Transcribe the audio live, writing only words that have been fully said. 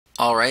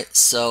Alright,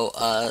 so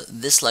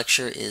this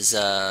lecture is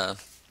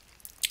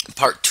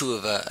part two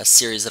of a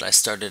series that I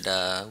started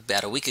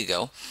about a week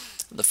ago.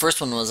 The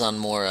first one was on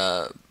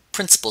more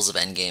principles of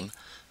Endgame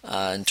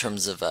in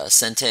terms of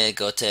sente,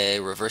 gote,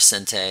 reverse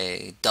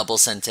sente, double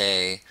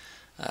sente,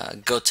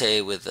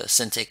 gote with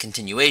sente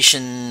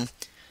continuation,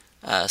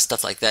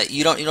 stuff like that.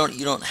 You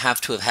don't have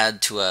to have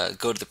had to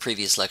go to the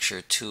previous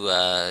lecture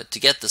to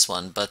get this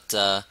one, but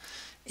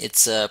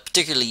it's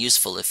particularly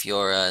useful if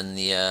you're in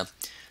the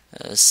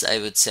I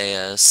would say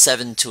a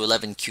 7 to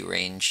 11 Q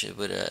range. It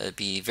would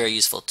be very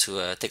useful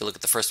to take a look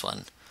at the first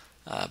one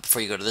before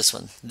you go to this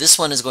one. This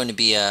one is going to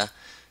be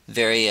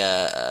very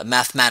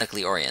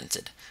mathematically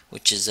oriented,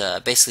 which is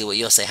basically what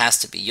Yosei has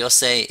to be.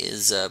 Yosei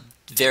is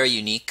very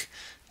unique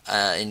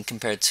in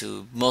compared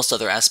to most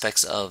other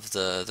aspects of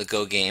the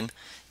Go game,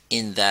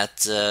 in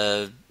that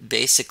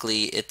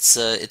basically it's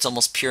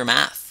almost pure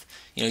math.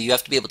 You know, you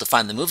have to be able to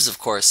find the moves, of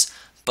course,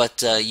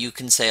 but you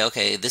can say,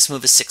 okay, this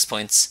move is 6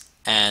 points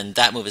and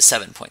that move is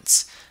 7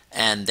 points,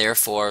 and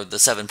therefore the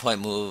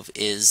 7-point move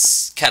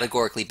is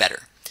categorically better.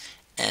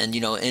 And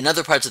in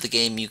other parts of the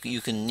game, you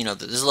can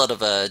there's a lot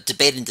of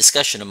debate and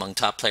discussion among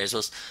top players.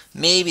 Well,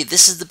 maybe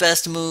this is the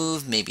best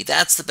move, maybe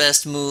that's the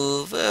best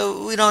move.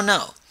 We don't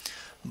know.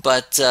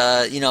 But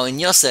in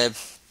Yosei,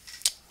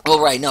 well,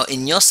 right, no,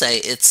 in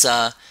Yosei,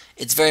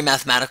 it's very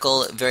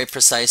mathematical, very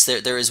precise.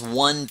 There is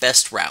one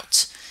best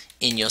route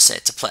in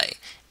Yosei to play,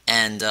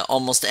 and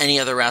almost any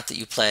other route that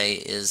you play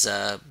is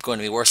going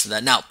to be worse than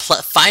that. Now,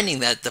 finding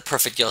the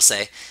perfect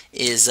Yosei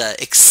is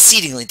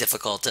exceedingly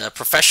difficult.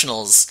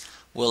 Professionals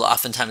will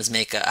oftentimes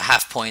make a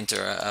half-point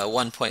or a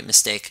 1-point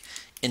mistake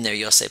in their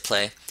Yosei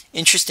play.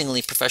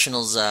 Interestingly,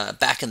 professionals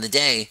back in the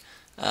day,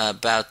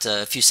 about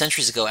a few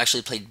centuries ago,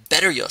 actually played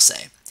better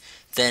Yosei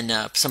than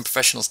some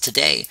professionals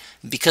today,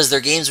 because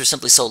their games are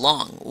simply so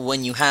long.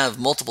 When you have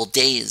multiple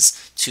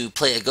days to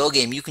play a Go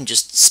game, you can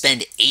just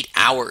spend 8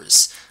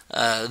 hours.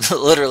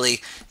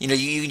 Literally, you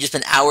can just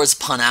spend hours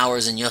upon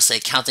hours in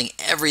Yosei counting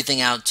everything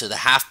out to the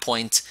half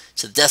point,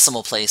 to the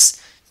decimal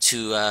place,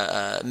 to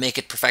make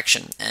it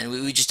perfection. And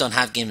we just don't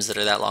have games that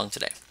are that long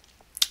today.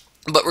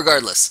 But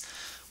regardless,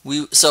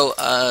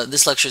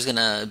 this lecture is going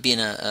to be in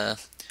a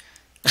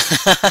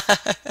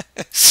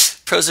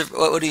pros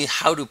are,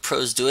 how do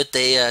pros do it?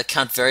 They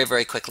count very,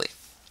 very quickly.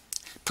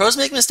 Pros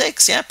make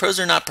mistakes. Yeah, pros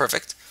are not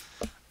perfect.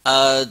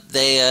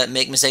 They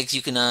make mistakes.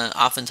 You can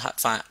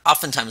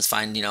oftentimes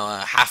find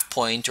a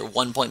half-point or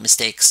 1-point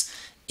mistakes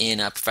in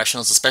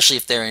professionals, especially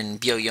if they're in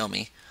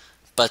Byo-Yomi.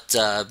 But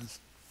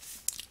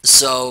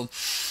so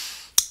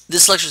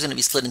this lecture is going to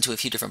be split into a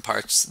few different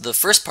parts. The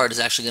first part is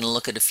actually going to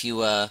look at a few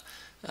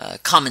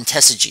common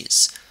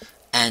tesujis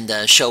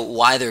and show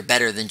why they're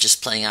better than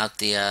just playing out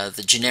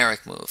the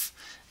generic move.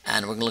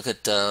 And we're going to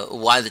look at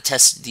why these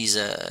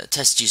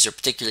tesujis are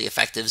particularly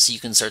effective, so you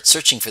can start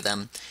searching for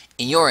them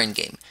in your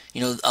endgame.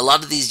 A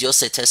lot of these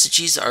Yosei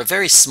tesujis are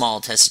very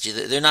small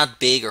tesuji. They're not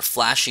big or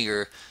flashy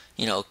or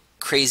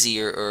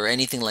crazy or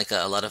anything like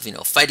a lot of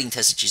fighting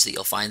tesujis that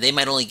you'll find. They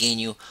might only gain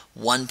you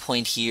 1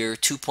 point here,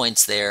 2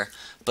 points there,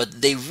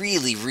 but they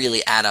really,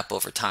 really add up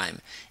over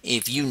time.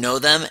 If you know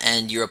them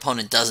and your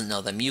opponent doesn't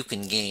know them, you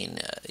can gain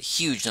a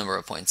huge number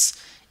of points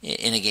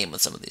in a game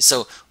with some of these.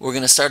 So we're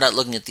going to start out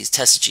looking at these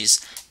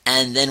tesujis,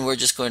 and then we're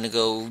just going to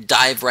go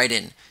dive right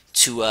in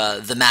to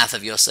the math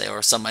of Yosei,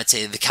 or some might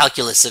say the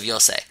calculus of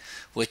Yosei,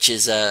 which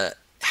is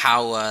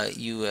how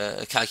you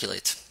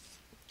calculate.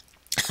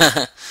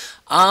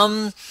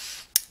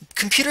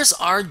 Computers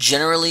are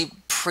generally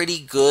pretty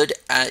good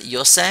at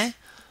Yosei,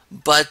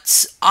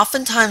 but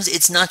oftentimes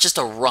it's not just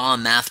a raw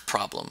math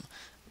problem.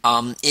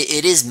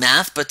 It is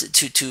math, but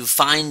to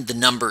find the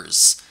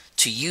numbers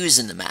to use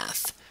in the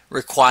math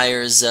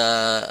requires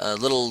a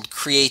little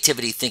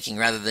creativity thinking,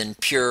 rather than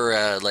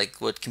pure, like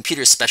what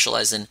computers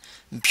specialize in,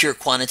 pure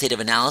quantitative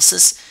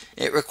analysis.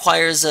 It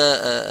requires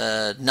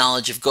a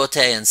knowledge of gote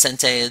and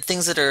sente,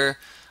 things that are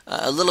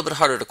a little bit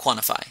harder to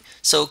quantify.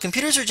 So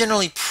computers are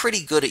generally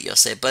pretty good at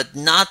Yosei, but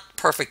not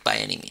perfect by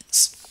any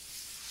means.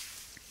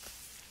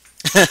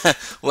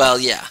 Well,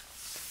 yeah,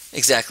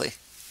 exactly.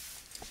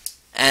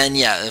 And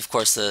yeah, of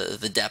course,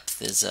 the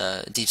depth is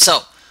deep.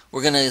 So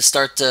we're going to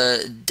start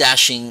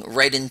dashing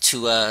right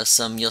into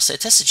some Yosei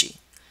tesuji.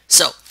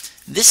 So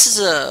this is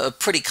a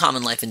pretty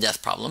common life and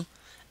death problem.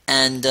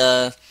 And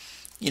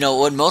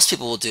what most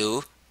people will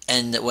do,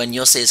 and when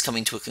Yosei is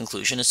coming to a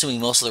conclusion, assuming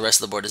most of the rest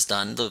of the board is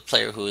done, the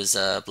player who is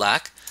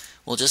black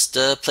will just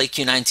play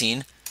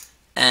Q19,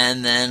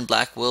 and then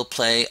black will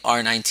play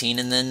R19,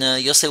 and then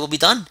Yosei will be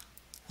done.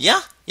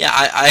 Yeah,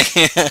 I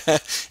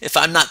if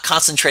I'm not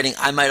concentrating,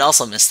 I might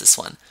also miss this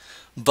one.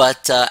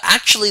 But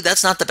actually,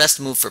 that's not the best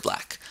move for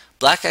black.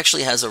 Black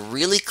actually has a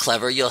really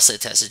clever Yosei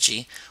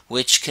tesuji,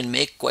 which can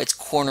make white's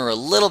corner a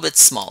little bit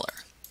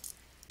smaller.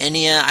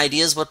 Any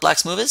ideas what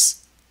black's move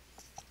is?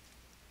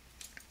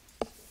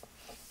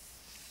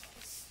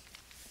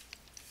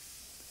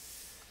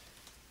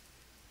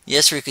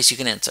 Yes, Rikus, you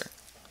can answer.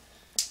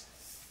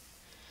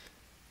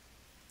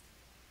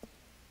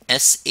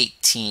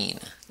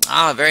 S18.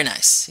 Ah, very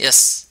nice.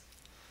 Yes.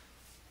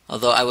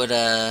 Although I would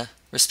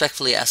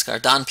respectfully ask our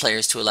Don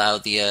players to allow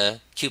the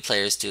Q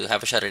players to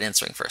have a shot at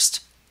answering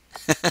first.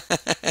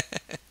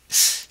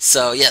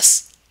 So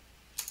yes,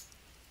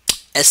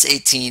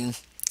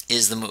 S18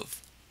 is the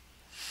move.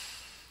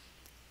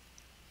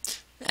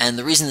 And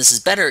the reason this is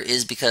better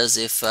is because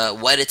if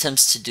white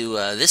attempts to do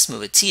this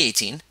move at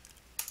T18,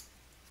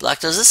 black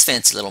does this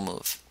fancy little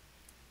move.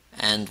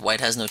 And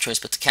white has no choice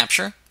but to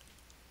capture.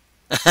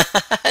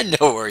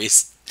 No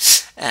worries.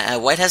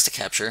 White has to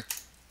capture,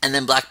 and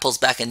then black pulls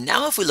back. And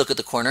now if we look at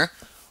the corner,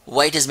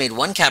 white has made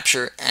one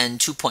capture and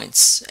 2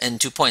 points,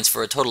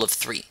 for a total of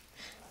 3.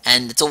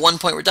 And it's a 1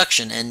 point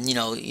reduction. And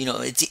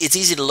it's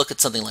easy to look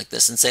at something like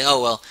this and say,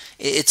 oh well,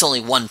 it's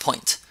only 1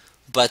 point.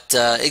 But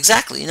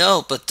exactly,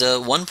 but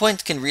 1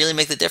 point can really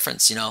make the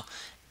difference.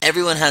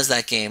 Everyone has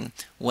that game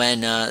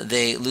when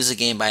they lose a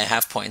game by a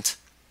half point.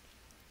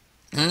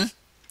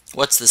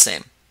 What's the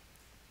same?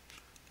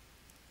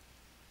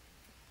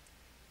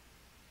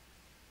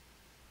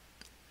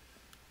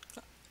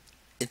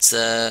 It's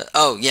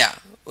oh yeah,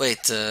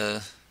 wait,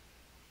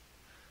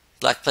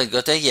 black played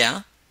gote,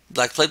 yeah.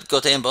 Black played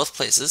gote in both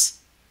places.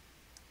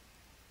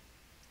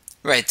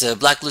 Right,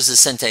 black loses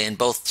sente in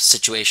both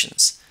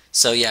situations.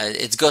 So yeah,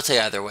 it's gote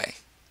either way.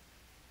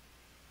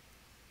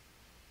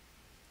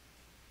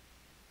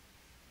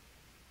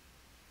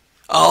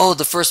 Oh,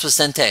 the first was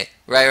sente.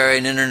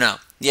 Right, no.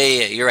 Yeah,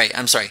 you're right,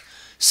 I'm sorry.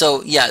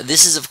 So yeah,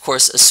 this is of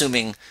course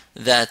assuming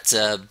that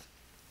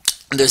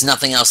there's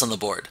nothing else on the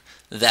board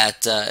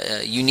that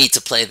you need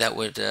to play that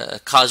would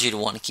cause you to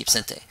want to keep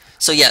sente.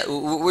 So yeah,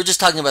 we're just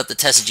talking about the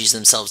tesujis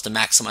themselves to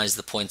maximize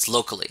the points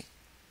locally.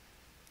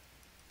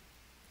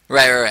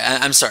 Right.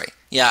 I'm sorry.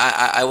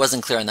 Yeah, I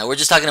wasn't clear on that. We're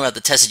just talking about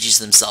the tesujis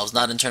themselves,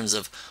 not in terms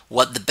of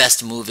what the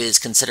best move is,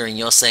 considering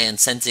yosei and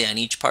sente on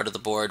each part of the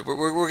board.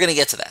 We're going to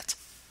get to that.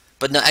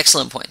 But no,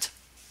 excellent point.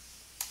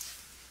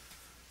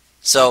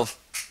 So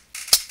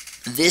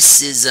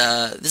this is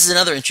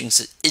another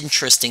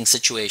interesting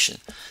situation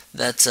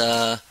that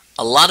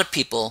a lot of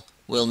people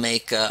will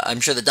make. I'm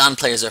sure the Don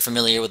players are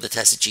familiar with the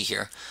tesuji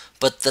here,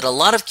 but that a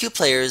lot of Q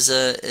players,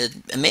 it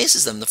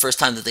amazes them the first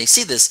time that they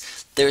see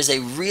this. There's a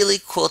really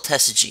cool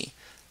tesuji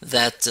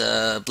that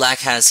black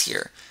has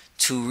here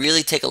to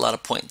really take a lot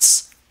of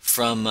points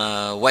from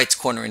white's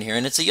corner in here,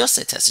 and it's a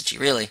yosei tesuji,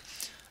 really.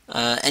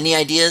 Any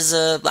ideas,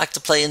 black, to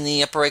play in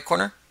the upper right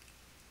corner?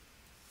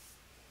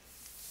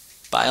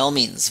 By all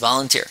means,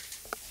 volunteer.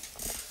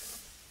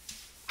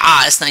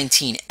 Ah,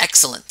 S19,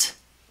 excellent.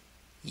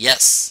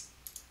 Yes.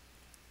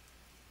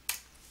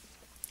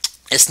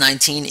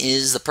 S19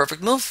 is the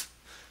perfect move,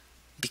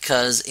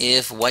 because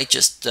if white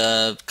just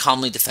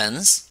calmly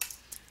defends,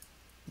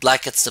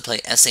 black gets to play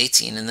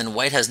S18, and then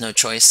white has no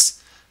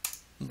choice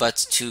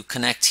but to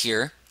connect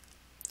here,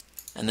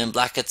 and then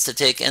black gets to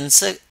take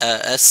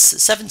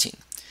S17,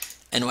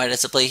 and white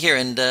has to play here,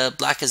 and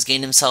black has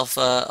gained himself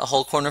a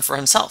whole corner for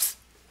himself,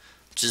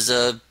 which is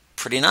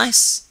pretty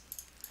nice.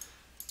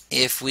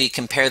 If we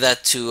compare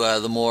that to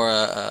the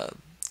more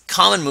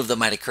common move that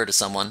might occur to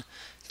someone,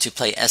 to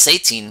play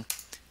S18,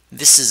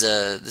 this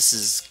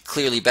is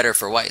clearly better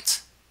for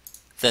white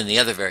than the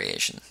other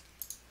variation.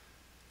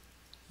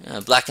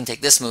 Black can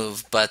take this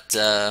move, but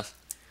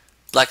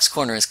black's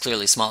corner is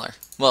clearly smaller.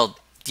 Well,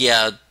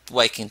 yeah,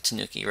 white can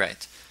tanuki,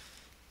 right.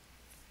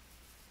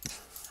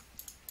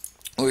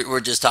 We're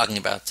just talking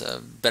about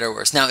better or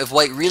worse. Now, if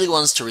white really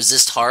wants to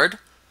resist hard,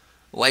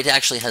 white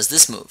actually has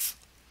this move.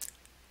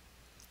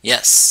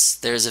 Yes,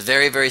 there's a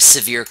very, very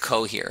severe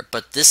ko here,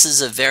 but this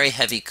is a very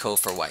heavy ko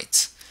for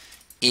white.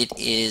 It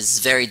is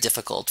very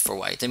difficult for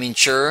white. I mean,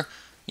 sure,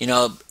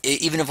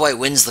 even if white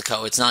wins the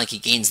ko, it's not like he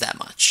gains that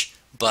much.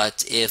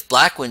 But if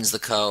black wins the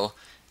ko,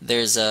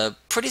 there's a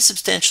pretty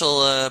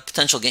substantial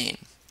potential gain.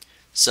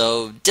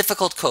 So,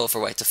 difficult ko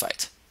for white to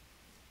fight.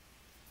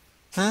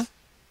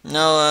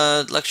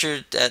 No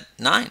lecture at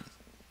 9.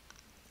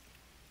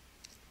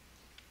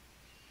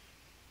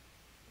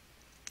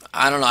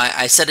 I don't know.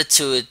 I set it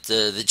to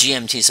the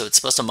GMT, so it's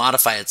supposed to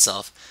modify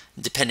itself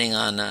depending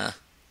on.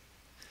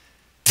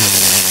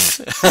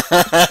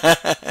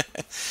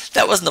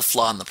 That wasn't a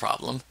flaw in the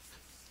problem.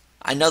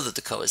 I know that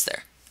the ko is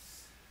there.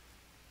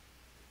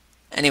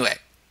 Anyway.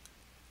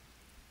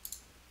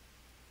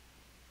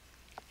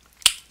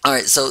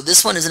 Alright, so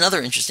this one is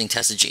another interesting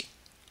tesuji.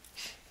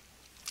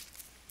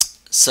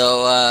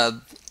 So,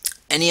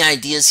 any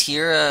ideas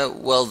here?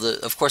 Well,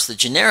 of course, the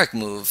generic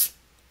move.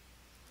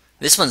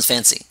 This one's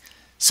fancy.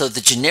 So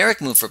the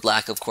generic move for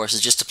black, of course, is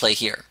just to play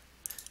here.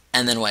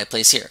 And then white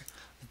plays here.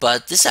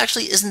 But this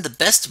actually isn't the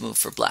best move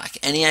for black.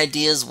 Any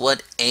ideas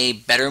what a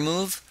better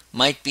move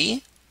might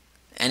be?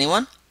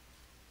 Anyone?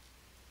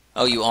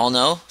 Oh, you all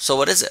know? So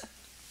what is it?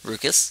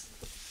 Ruckus?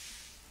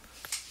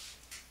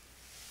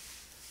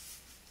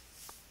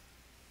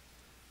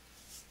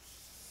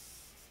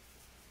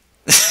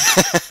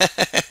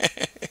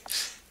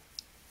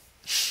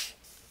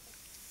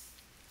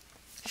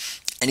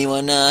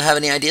 Anyone have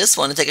any ideas?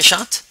 Want to take a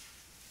shot?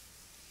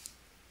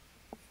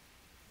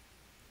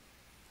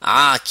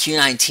 Ah,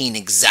 Q19,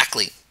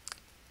 exactly.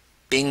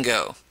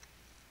 Bingo.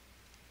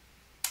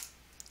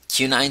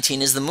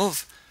 Q19 is the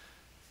move.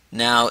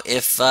 Now,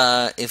 if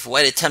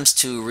white attempts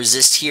to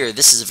resist here,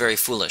 this is very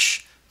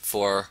foolish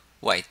for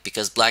white,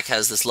 because black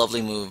has this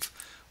lovely move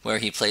where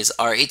he plays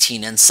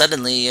R18, and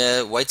suddenly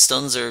white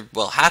stones are,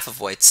 well, half of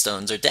white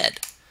stones are dead.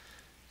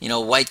 You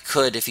know, white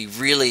could, if he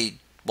really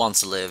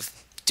wants to live,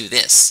 do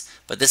this,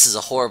 but this is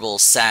a horrible,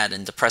 sad,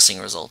 and depressing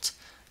result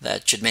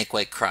that should make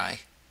white cry.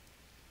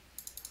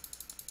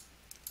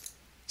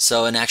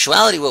 So in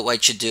actuality, what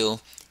white should do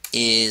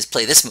is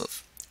play this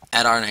move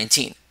at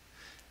R19.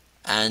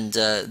 And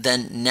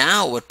then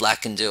now what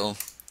black can do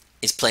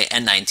is play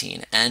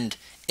N19. And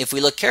if we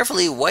look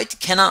carefully, white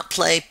cannot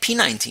play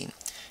P19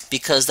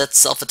 because that's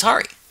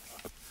self-Atari.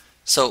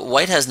 So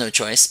white has no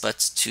choice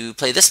but to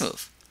play this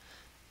move.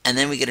 And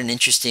then we get an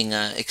interesting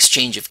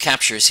exchange of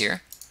captures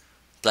here.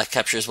 Black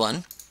captures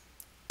 1,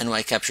 and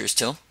white captures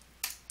 2,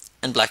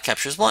 and black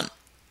captures 1.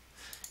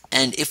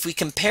 And if we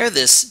compare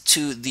this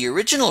to the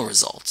original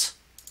result,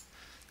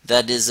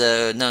 that is,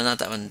 no, not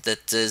that one,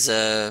 that is,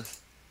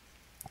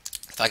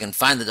 if I can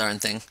find the darn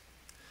thing.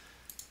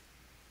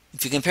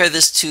 If you compare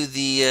this to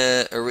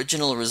the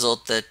original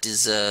result that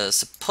is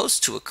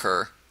supposed to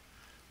occur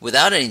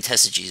without any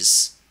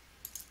tesujis,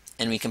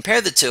 and we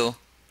compare the two,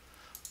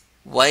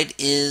 white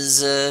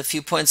is a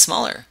few points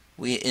smaller.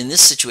 In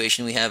this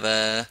situation, we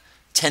have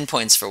 10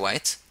 points for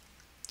white.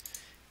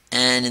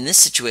 And in this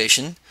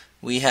situation,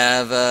 we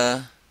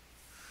have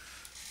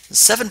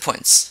 7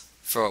 points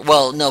for,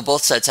 well, no,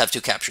 both sides have 2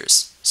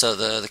 captures, so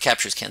the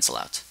captures cancel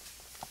out.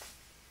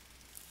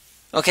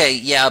 Okay,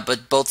 yeah,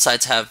 but both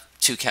sides have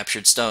 2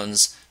 captured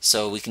stones,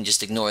 so we can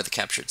just ignore the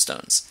captured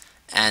stones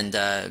and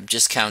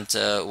just count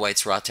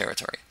white's raw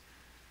territory,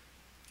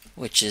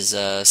 which is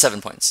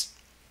 7 points.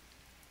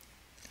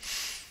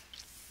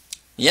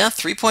 Yeah,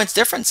 3 points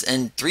difference,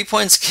 and 3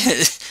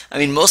 points, I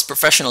mean, most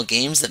professional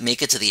games that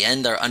make it to the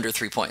end are under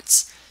 3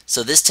 points.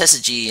 So this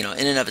tesuji, you know,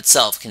 in and of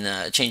itself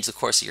can change the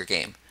course of your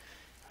game.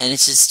 And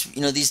it's just,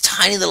 you know, these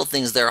tiny little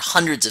things, there are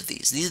hundreds of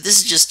these. This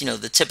is just, you know,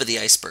 the tip of the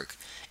iceberg.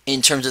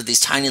 In terms of these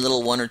tiny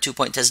little 1 or 2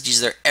 point tesujis,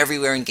 they're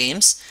everywhere in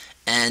games.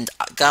 And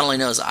God only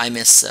knows I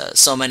miss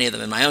so many of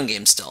them in my own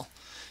game still.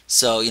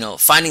 So, you know,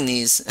 finding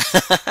these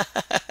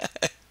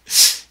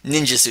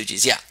ninja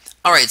sujis, yeah.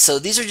 Alright, so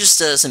these are just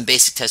some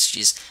basic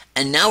tesujis.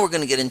 And now we're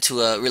going to get into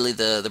really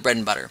the bread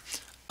and butter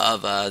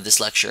of this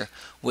lecture,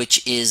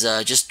 which is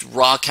just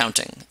raw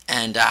counting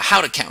and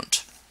how to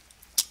count.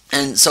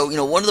 And so, you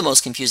know, one of the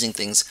most confusing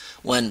things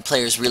when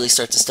players really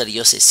start to study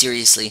yosei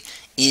seriously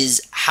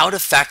is how to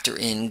factor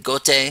in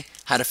gote,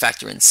 how to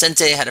factor in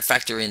sente, how to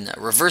factor in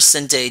reverse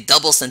sente,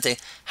 double sente.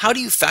 How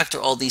do you factor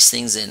all these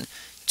things in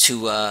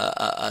to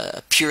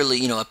a purely,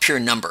 you know, a pure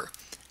number?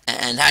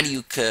 And how do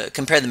you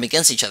compare them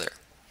against each other?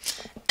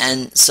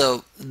 And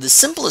so the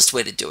simplest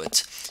way to do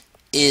it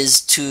is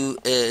to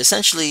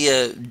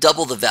essentially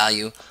double the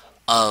value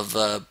of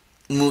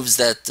moves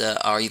that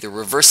are either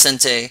reverse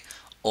sente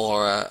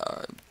or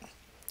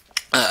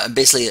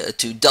basically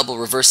to double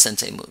reverse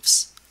sente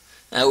moves.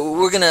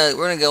 We're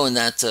gonna go in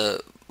that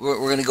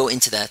we're gonna go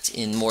into that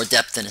in more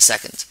depth in a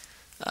second,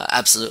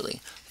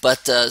 absolutely.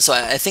 But so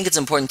I think it's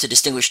important to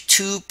distinguish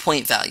 2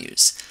 point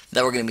values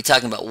that we're going to be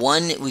talking about.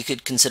 One, we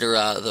could consider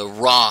the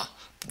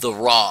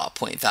raw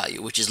point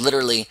value, which is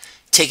literally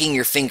taking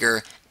your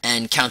finger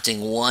and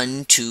counting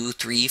 1, 2,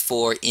 3,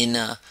 4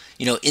 in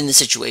you know, in the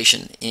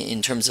situation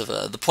in terms of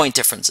the point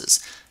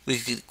differences. We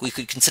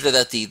could consider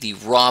that the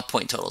raw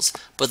point totals.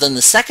 But then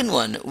the second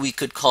one we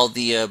could call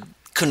the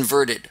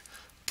converted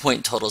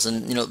point totals,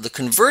 and you know, the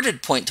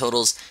converted point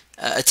totals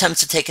attempt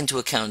to take into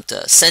account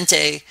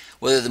sente,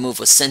 whether the move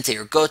was sente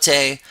or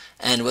gote,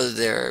 and whether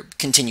they're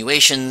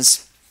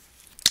continuations.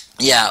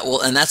 Yeah,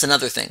 well, and that's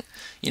another thing.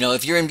 You know,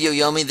 if you're in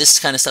Byoyomi, this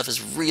kind of stuff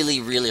is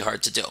really, really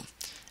hard to do.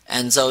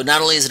 And so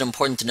not only is it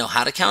important to know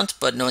how to count,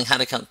 but knowing how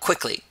to count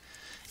quickly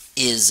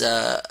is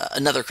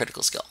another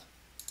critical skill.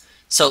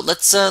 So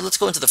let's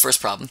go into the first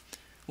problem,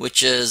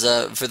 which is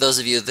for those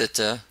of you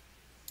that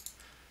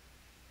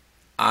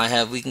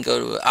we can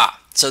go to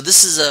so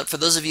this is for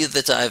those of you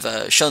that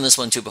I've shown this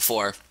one to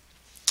before.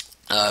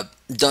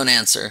 Don't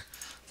answer,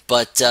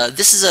 but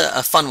this is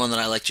a fun one that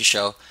I like to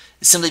show,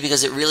 simply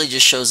because it really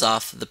just shows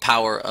off the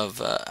power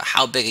of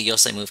how big a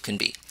yosei move can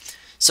be.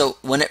 So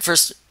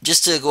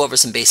just to go over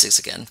some basics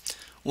again,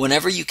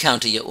 whenever you try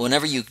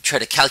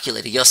to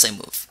calculate a yosei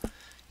move,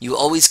 you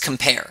always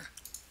compare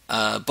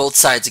both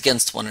sides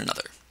against one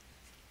another.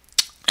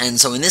 And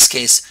so in this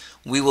case,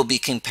 we will be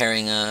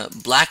comparing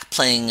black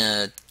playing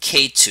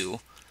K2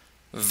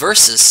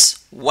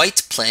 versus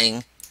white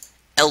playing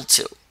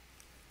L2.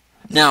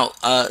 Now,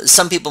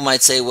 some people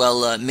might say,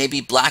 well,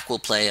 maybe black will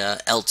play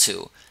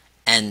L2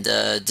 and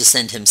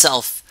descend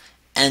himself,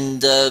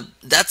 and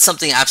that's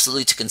something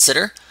absolutely to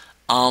consider.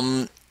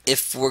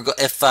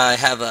 If I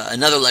have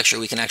another lecture,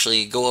 we can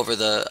actually go over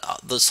the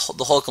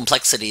whole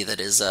complexity that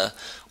is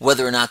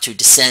whether or not to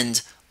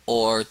descend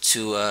or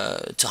to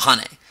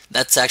hane.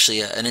 That's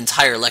actually an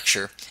entire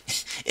lecture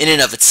in and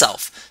of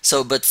itself.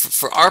 So, but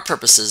for our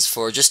purposes,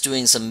 for just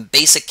doing some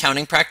basic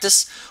counting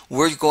practice,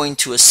 we're going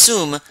to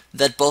assume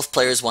that both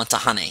players want to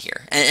hane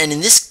here. And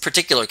in this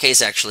particular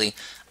case, actually,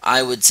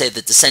 I would say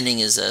that descending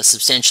is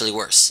substantially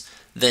worse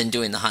than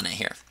doing the hane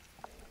here.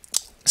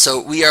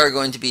 So we are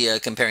going to be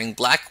comparing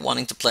black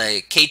wanting to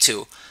play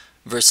K2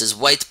 versus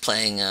white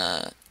playing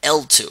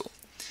L2.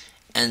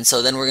 And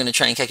so then we're going to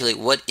try and calculate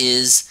what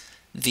is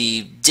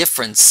the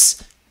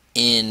difference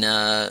in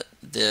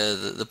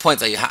the point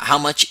value. How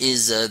much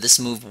is this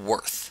move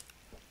worth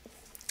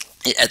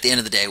at the end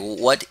of the day?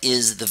 What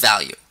is the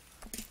value?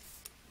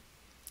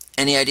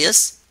 Any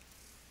ideas?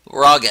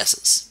 Raw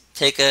guesses.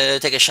 Take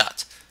a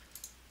shot.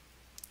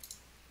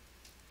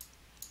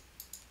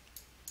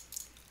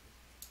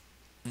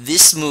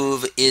 This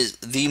move is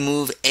the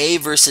move A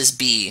versus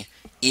B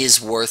is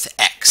worth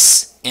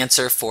X.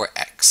 Answer for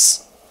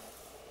X.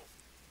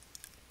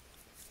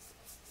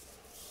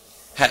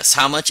 Yes,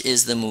 how much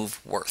is the move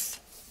worth?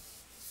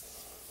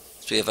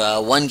 So we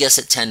have one guess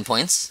at 10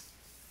 points.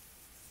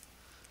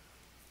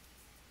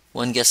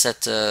 One guess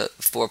at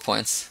 4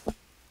 points.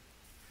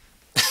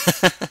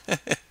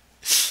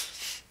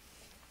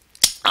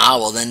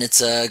 Well then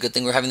it's a good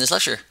thing we're having this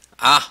lecture.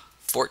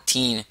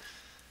 14.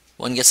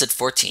 One guess at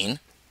 14.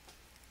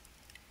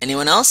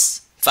 Anyone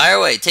else? Fire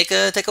away. Take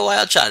a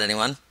wild shot,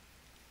 anyone.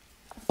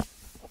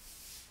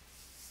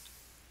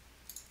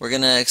 We're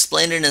gonna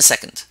explain it in a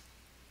second.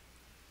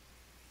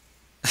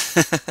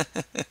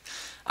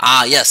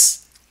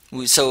 Yes.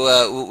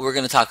 So we're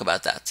gonna talk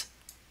about that.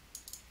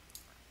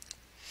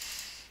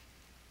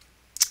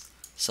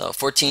 So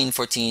 14,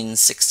 14,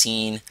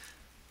 16,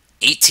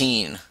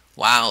 18.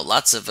 Wow,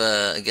 lots of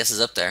guesses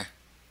up there.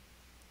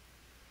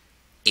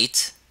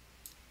 8.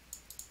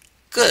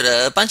 Good,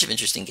 a bunch of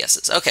interesting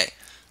guesses. Okay,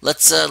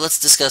 let's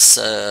discuss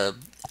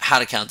how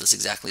to count this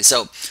exactly.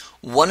 So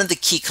one of the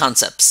key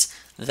concepts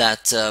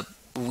that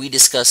we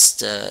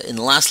discussed in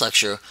the last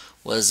lecture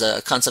was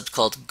a concept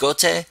called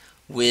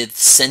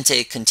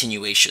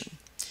gote-with-sente-continuation.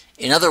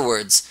 In other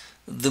words,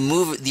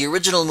 the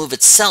original move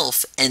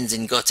itself ends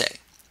in gote.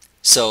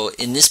 So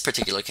in this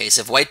particular case,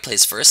 if white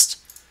plays first,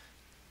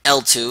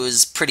 L2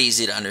 is pretty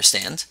easy to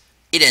understand.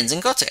 It ends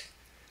in gote.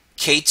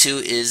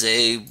 K2 is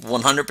a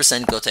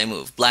 100% gote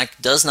move.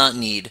 Black does not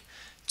need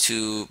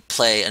to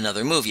play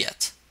another move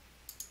yet.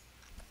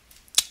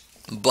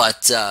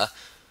 But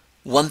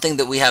one thing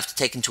that we have to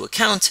take into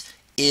account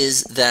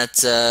is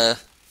that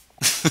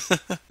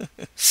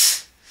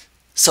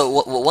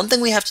one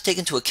thing we have to take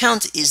into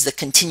account is the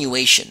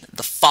continuation,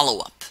 the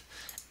follow-up.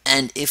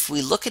 And if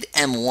we look at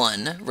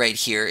M1 right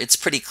here, it's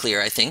pretty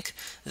clear, I think,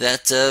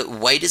 that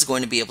white is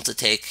going to be able to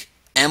take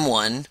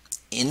M1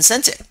 in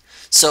sente.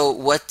 So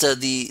what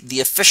the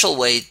official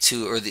way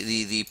to, or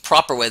the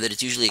proper way that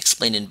it's usually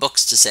explained in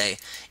books to say,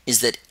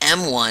 is that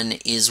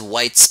M1 is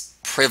white's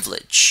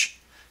privilege.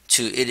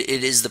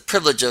 It is the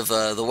privilege of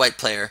the white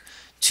player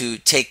to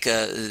take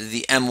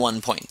the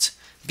M1 point,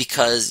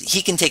 because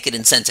he can take it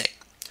in sente.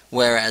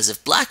 Whereas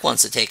if black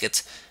wants to take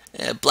it,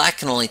 black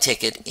can only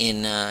take it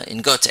in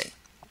gote.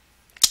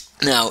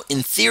 Now,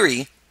 in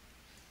theory,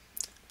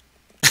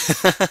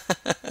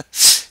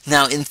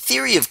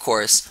 of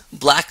course,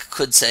 black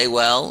could say,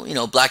 well,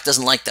 black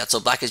doesn't like that, so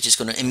black is just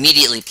going to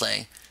immediately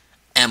play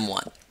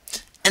M1.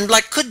 And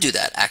black could do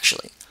that,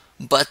 actually.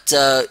 But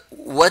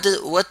what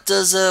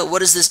does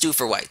this do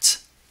for white?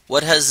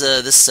 What has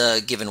this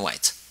given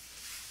white?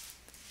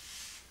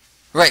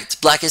 Right,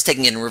 black is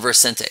taking it in reverse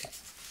sente.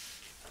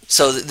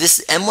 So this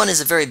M1 is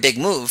a very big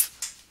move,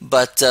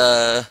 but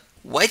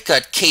white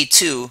got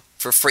K2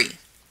 for free.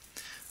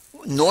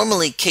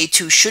 Normally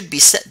K2 should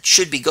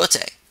be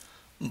gote,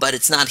 but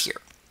it's not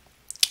here.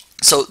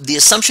 So the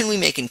assumption we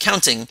make in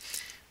counting,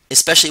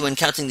 especially when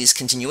counting these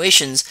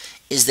continuations,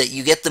 is that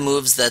you get the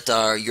moves that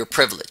are your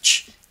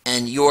privilege.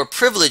 And your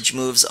privilege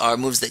moves are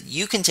moves that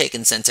you can take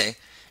in sente,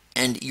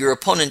 and your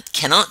opponent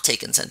cannot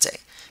take in sente.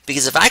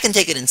 Because if I can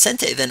take it in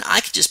sente, then I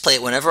can just play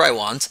it whenever I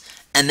want,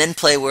 and then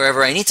play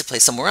wherever I need to play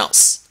somewhere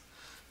else.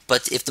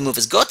 But if the move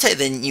is gote,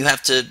 then you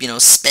have to,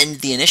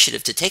 spend the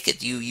initiative to take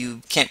it.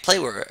 You can't play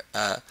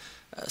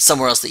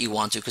somewhere else that you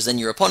want to, because then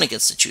your opponent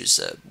gets to choose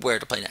where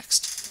to play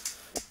next.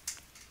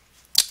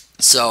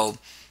 So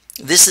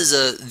this is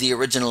the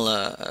original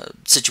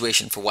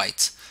situation for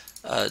white.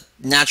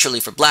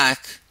 Naturally for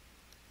black,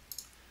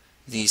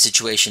 the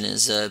situation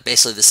is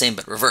basically the same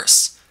but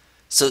reverse.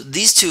 So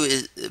these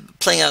two,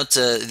 playing out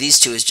these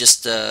two is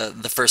just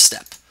the first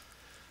step.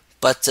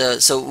 But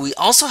so we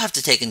also have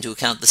to take into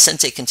account the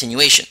sente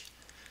continuation.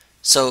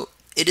 So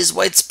it is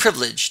white's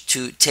privilege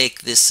to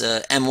take this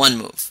M1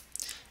 move.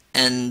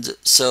 And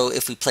so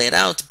if we play it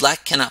out,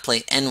 black cannot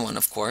play N1,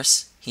 of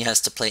course. He has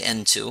to play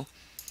N2.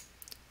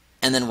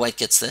 And then white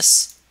gets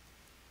this.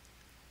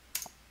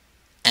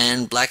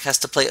 And black has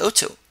to play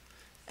O2.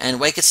 And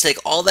white gets to take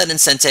all that in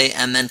sente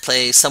and then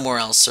play somewhere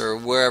else or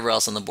wherever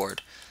else on the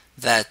board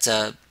that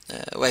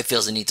white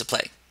feels the need to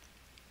play.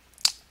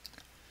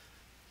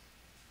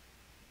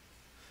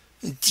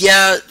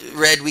 Yeah,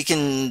 red, we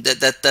can,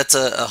 that's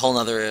a whole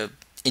other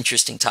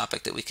interesting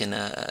topic that we can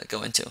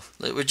go into.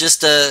 We're just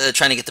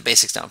trying to get the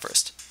basics down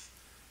first.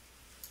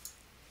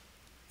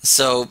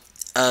 So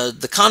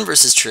the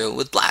converse is true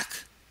with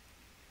black.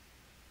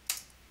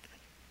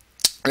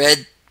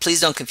 Red please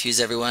don't confuse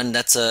everyone.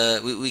 That's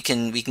we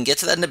can get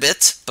to that in a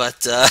bit,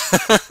 but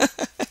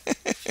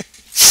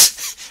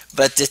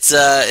but it's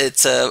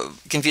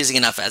confusing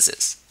enough as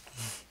is.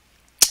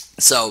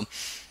 So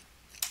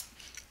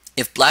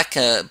if black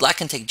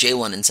can take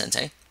J1 in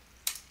Sente,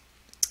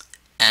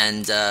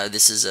 and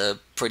this is a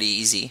pretty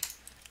easy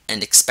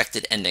and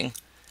expected ending.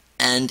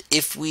 And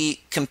if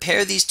we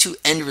compare these two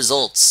end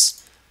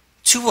results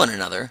to one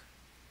another,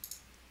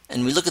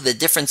 and we look at the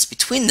difference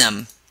between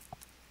them,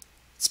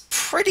 it's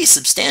pretty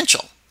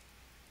substantial.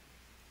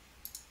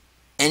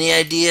 Any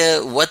idea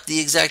what the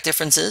exact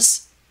difference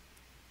is?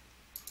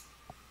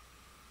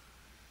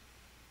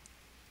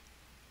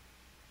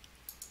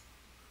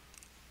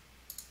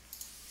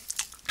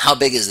 How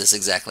big is this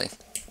exactly?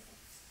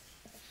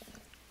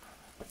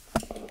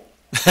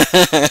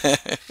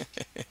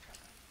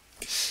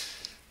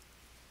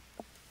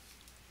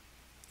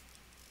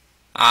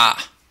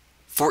 Ah,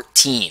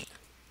 14.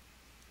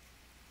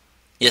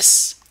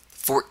 Yes,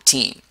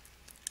 14.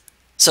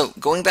 So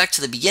going back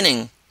to the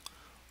beginning,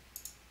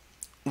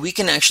 we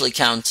can actually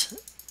count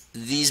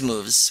these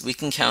moves. We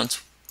can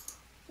count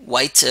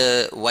white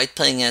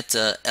playing at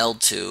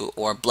L2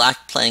 or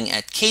black playing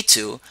at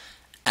K2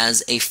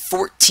 as a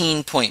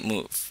 14-point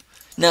move.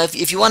 Now,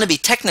 if you want to be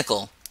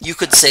technical, you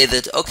could say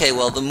that, okay,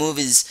 well, the move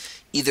is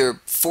either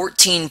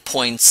 14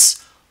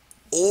 points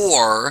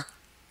or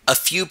a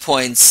few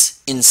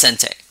points in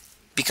Sente.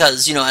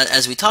 Because, you know,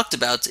 as we talked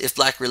about, if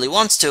black really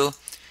wants to,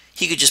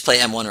 he could just play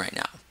M1 right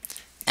now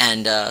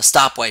and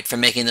stop white from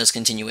making those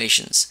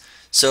continuations.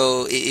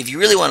 So if you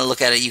really want to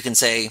look at it, you can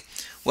say,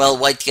 well,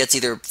 white gets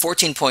either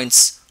 14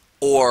 points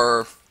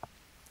or,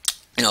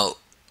 you know,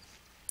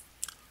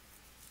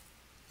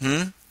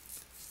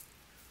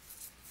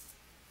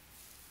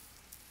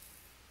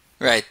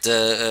 right,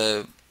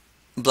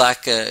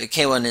 black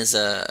K1 is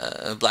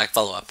a black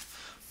follow-up,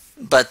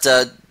 but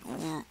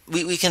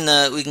we can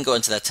go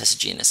into that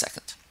tesuji in a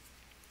second.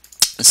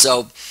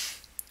 So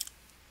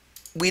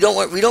we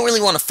don't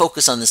really want to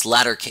focus on this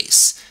latter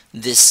case,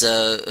 this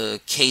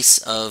case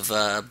of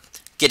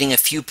getting a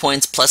few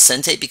points plus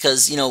Sente,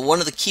 because you know one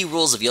of the key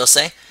rules of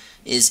Yosei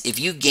is if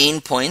you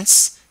gain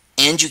points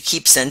and you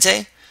keep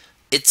Sente,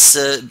 it's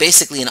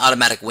basically an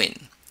automatic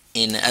win.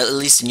 At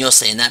least in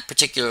Yosei, in that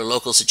particular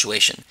local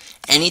situation,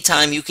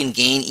 anytime you can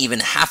gain even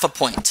half a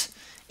point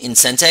in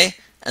Sente,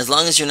 as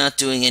long as you're not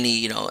doing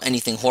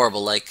anything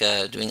horrible like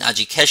doing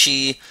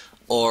Ajikeshi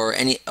or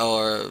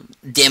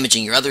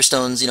damaging your other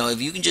stones,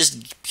 if you can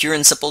just pure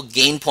and simple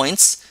gain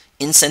points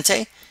in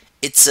Sente,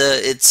 it's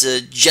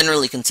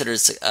generally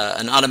considered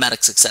an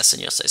automatic success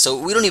in Yosei. So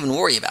we don't even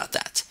worry about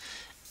that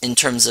in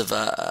terms of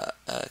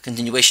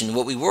continuation.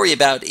 What we worry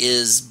about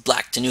is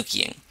black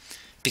tanukiing,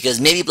 because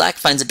maybe black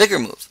finds a bigger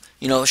move.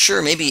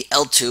 Sure, maybe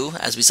L2,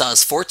 as we saw,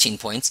 is 14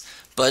 points,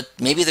 but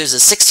maybe there's a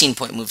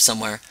 16-point move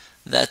somewhere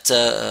that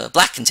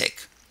black can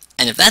take.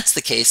 And if that's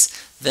the case,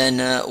 then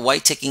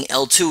white taking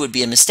L2 would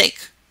be a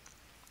mistake.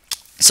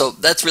 So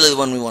that's really the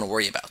one we want to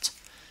worry about.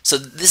 So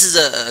this is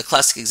a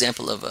classic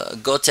example of a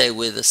gote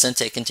with a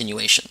sente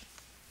continuation.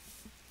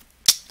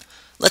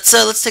 Let's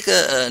take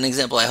an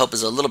example I hope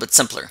is a little bit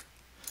simpler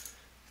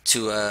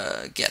to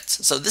get.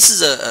 So this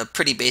is a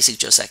pretty basic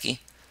joseki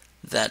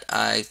that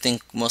I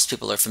think most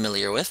people are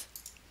familiar with.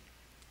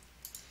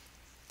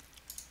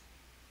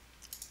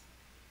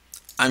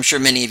 I'm sure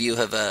many of you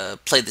have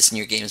played this in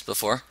your games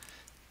before,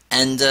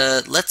 and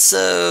let's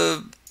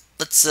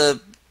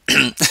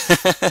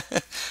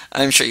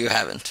I'm sure you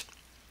haven't.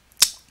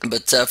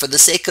 But for the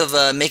sake of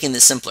making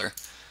this simpler,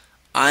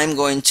 I'm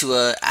going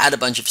to add a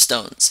bunch of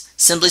stones,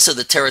 simply so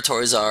the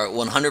territories are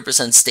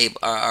 100% stable,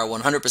 are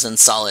 100%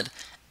 solid,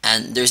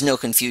 and there's no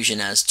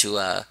confusion as to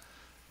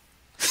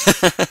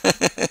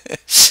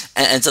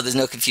and so there's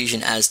no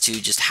confusion as to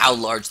just how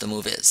large the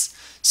move is.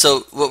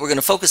 So what we're going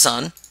to focus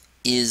on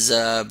is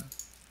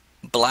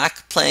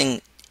black playing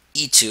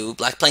E2,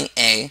 black playing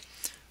A,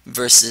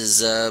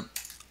 versus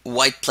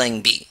white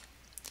playing B.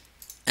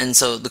 And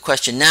so the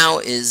question now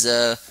is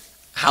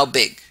how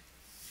big?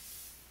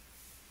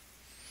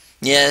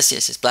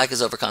 Yes, black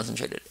is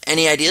overconcentrated.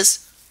 Any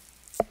ideas?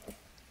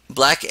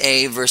 Black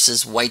A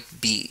versus white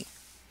B.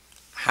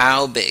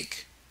 How big?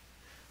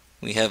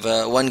 We have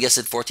one guess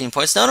at 14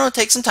 points. No,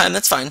 take some time.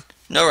 That's fine.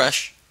 No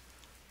rush.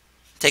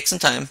 Take some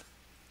time.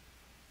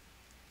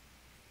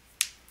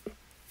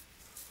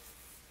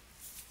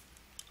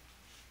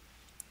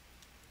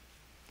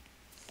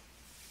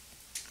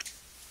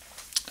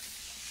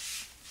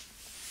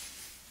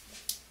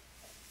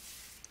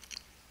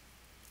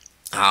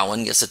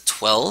 One guess at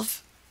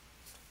 12.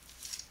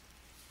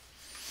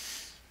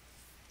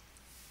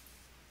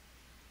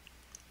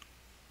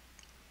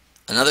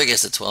 Another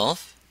guess at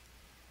 12.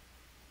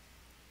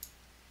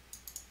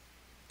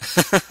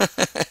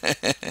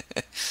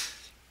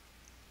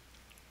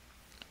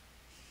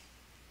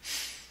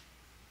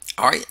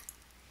 Alright.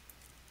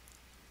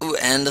 Ooh,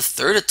 and a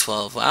third at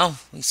 12. Wow,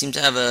 we seem to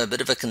have a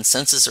bit of a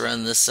consensus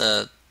around this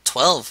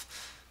 12.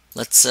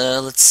 Let's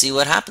see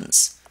what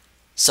happens.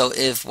 So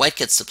if white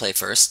gets to play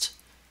first,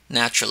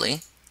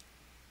 naturally,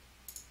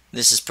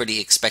 This is pretty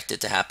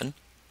expected to happen.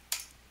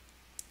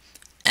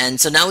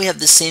 And so now we have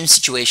the same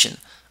situation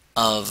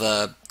of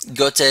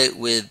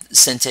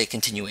gote-with-sente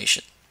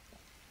continuation.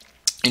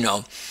 You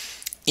know,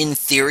 in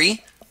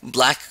theory,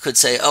 black could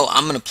say, oh,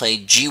 I'm going to play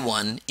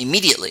g1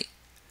 immediately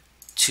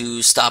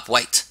to stop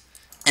white.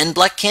 And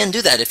black can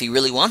do that if he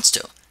really wants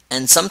to.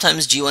 And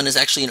sometimes g1 is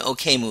actually an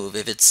okay move.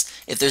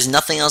 If there's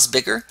nothing else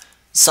bigger,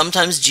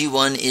 sometimes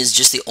g1 is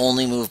just the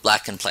only move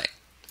black can play.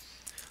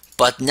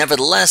 But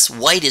nevertheless,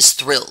 white is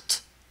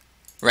thrilled.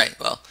 Right,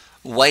 well,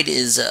 white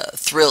is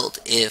thrilled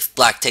if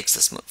black takes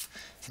this move,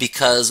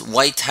 because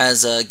white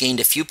has gained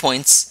a few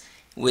points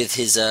with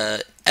his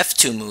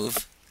f2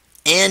 move,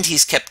 and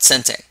he's kept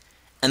sente.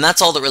 And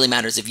that's all that really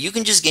matters. If you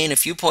can just gain a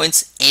few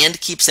points and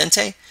keep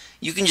sente,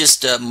 you can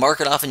just mark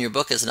it off in your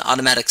book as an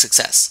automatic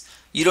success.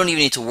 You don't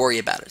even need to worry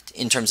about it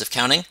in terms of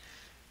counting,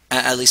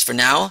 at least for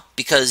now,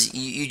 because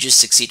you just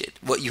succeeded.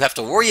 What you have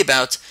to worry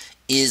about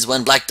is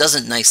when black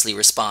doesn't nicely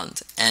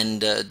respond and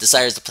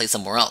desires to play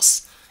somewhere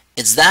else.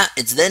 It's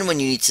then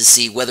when you need to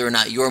see whether or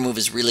not your move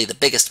is really the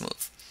biggest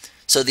move.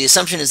 So the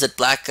assumption is that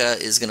black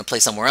is going to play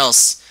somewhere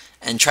else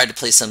and try to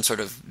play some sort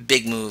of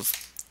big move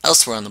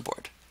elsewhere on the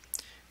board,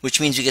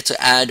 which means you get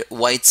to add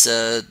white's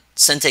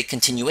sente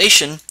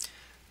continuation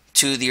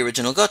to the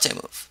original gote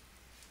move.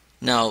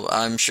 Now,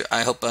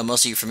 I hope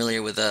most of you are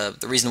familiar with the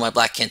reason why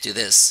black can't do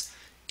this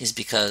is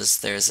because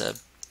there's a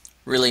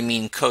really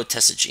mean code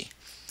tesuji,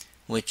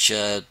 which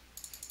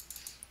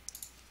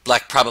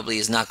black probably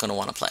is not going to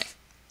want to play.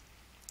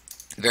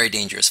 Very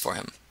dangerous for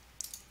him.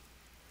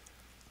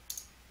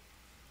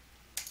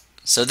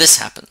 So this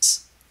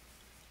happens,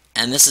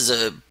 and this is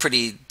a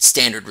pretty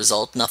standard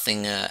result,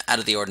 nothing out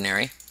of the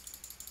ordinary.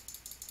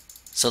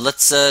 So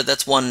that's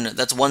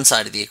one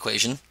side of the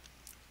equation.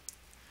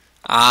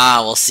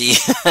 Ah, we'll see.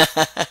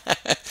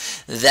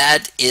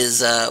 That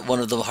is one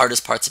of the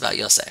hardest parts about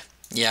Yosei.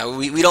 Yeah,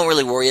 we don't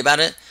really worry about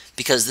it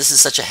because this is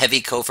such a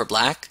heavy ko for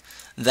black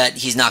that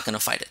he's not going to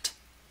fight it.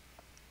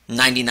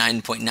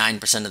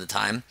 99.9% of the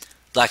time.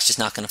 Black's just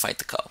not going to fight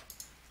the ko,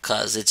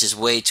 because it's just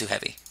way too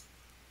heavy.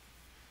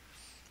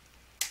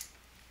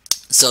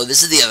 So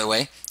this is the other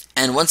way.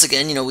 And once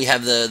again, we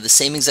have the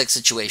same exact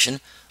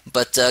situation,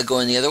 but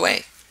going the other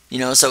way.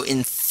 So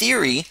in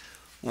theory,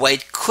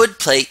 white could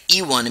play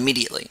e1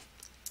 immediately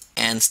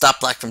and stop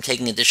black from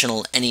taking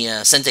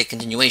any sente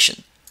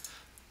continuation.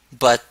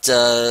 But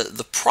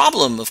the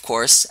problem, of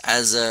course,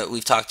 as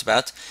we've talked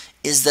about,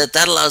 is that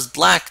allows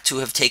black to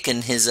have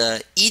taken his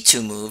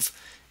e2 move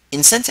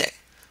in sente,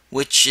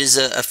 which is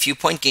a few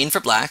point gain for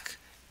black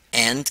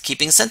and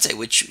keeping sente,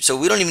 so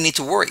we don't even need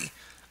to worry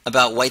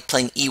about white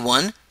playing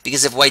e1,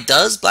 because if white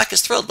does, black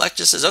is thrilled. Black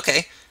just says,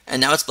 okay,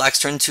 and now it's black's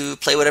turn to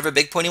play whatever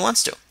big point he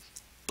wants to.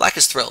 Black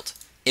is thrilled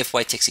if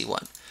white takes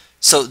e1.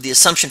 So the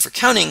assumption for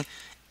counting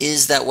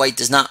is that white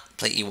does not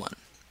play e1.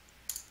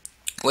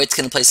 White's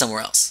going to play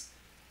somewhere else.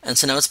 And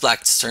so now it's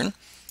black's turn,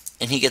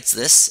 and he gets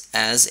this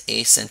as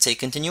a sente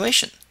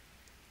continuation.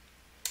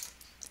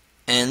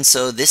 And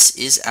so this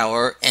is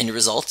our end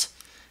result.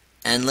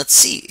 And let's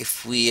see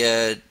if we,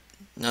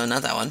 no,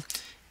 not that one.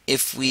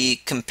 If we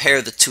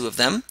compare the two of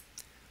them,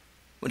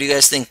 what do you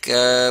guys think?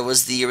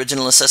 Was the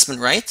original assessment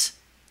right?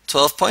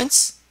 12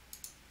 points?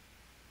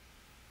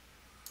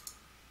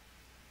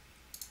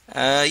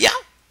 Yeah,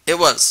 it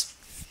was.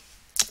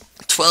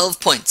 12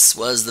 points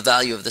was the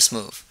value of this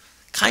move.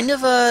 Kind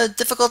of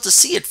difficult to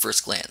see at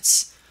first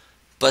glance.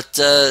 But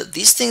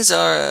these things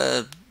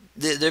are,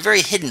 they're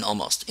very hidden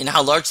almost in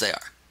how large they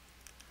are.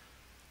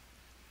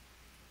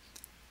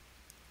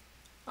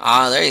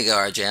 Ah, there you go,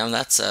 RJM.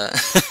 That's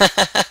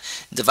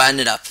dividing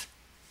it up.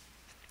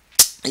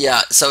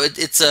 Yeah, so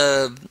it's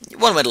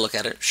one way to look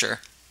at it, sure.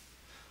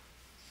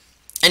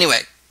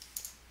 Anyway,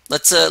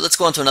 let's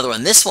go on to another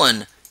one. This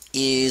one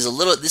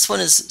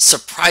is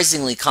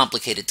surprisingly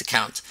complicated to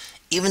count.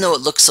 Even though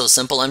it looks so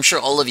simple, I'm sure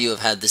all of you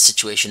have had this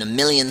situation a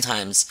million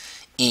times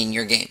in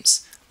your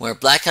games, where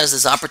black has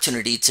this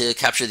opportunity to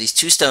capture these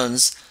two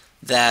stones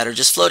that are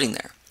just floating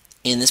there.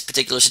 In this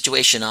particular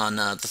situation on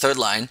the third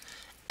line,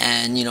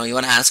 and you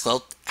want to ask,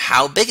 well,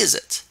 how big is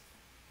it?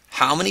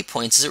 How many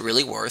points is it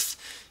really worth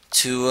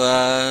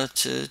to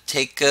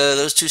take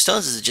those two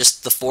stones? Is it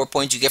just the 4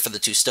 points you get for the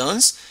two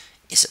stones?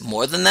 Is it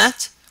more than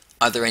that?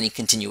 Are there any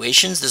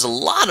continuations? There's a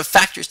lot of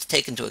factors to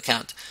take into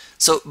account.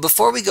 So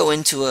before we go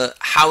into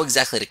how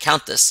exactly to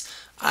count this,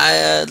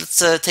 let's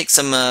take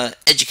some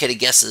educated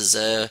guesses.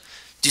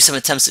 Do some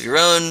attempts of your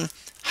own.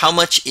 How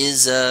much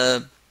is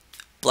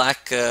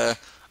black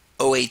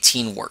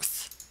 018 worth?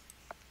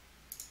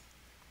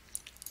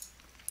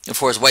 Of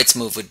course, white's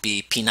move would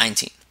be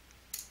P19.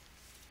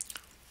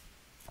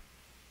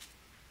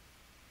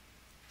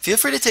 Feel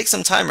free to take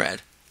some time,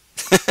 Rad.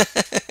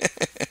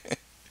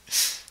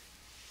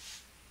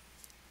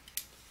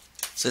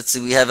 So let's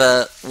see. We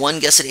have one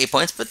guess at 8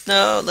 points, but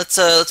no. Let's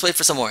wait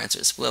for some more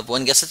answers. We have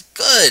one guess at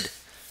good.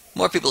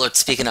 More people are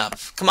speaking up.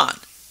 Come on.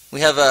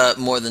 We have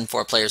more than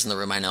 4 players in the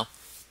room. I know.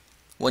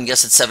 One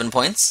guess at 7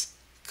 points.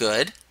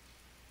 Good.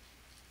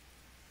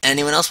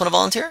 Anyone else want to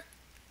volunteer?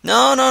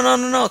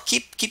 No.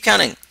 Keep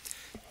counting.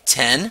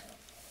 10,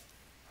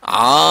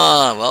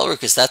 Ah, well,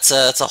 Rukus, that's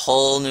a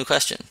whole new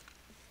question.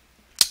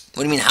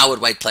 What do you mean, how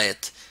would white play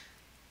it?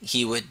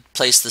 He would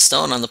place the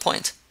stone on the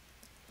point,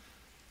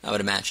 I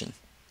would imagine.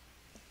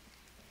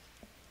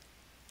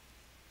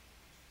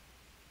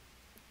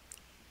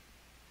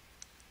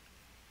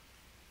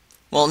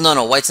 Well,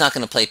 no, white's not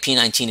going to play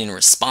p19 in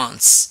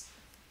response.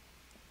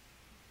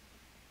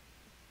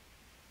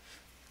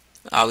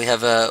 We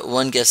have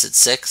one guess at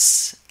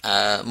 6.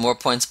 More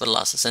points, but a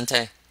loss of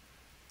sente.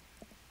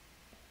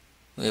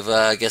 We have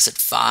a guess at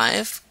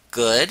 5.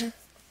 Good.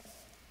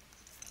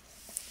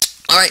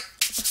 All right.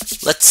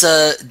 Let's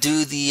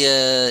do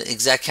the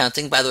exact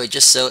counting. By the way,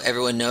 just so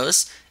everyone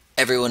knows,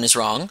 everyone is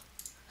wrong.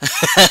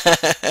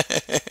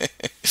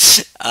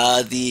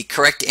 The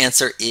correct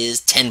answer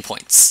is 10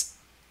 points.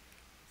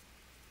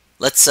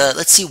 Let's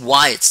see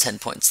why it's 10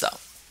 points though.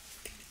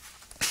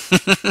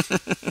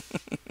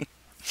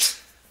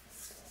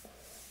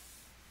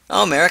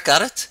 Oh, Merrick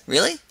got it?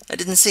 Really? I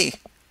didn't see.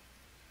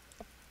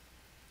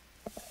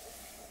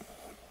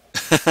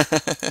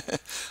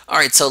 All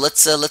right, so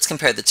let's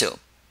compare the two.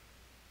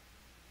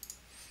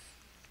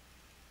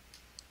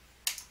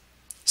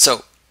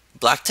 So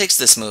black takes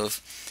this move,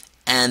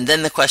 and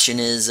then the question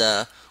is,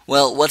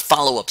 well, what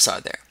follow-ups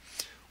are there?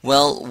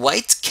 Well,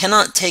 white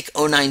cannot take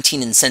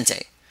O19 in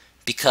sente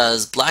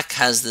because black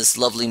has this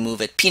lovely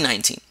move at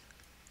P19.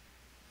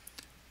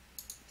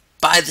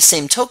 By the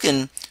same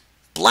token,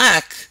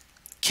 black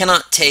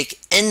cannot take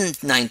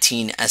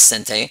N19 as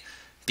sente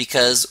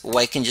because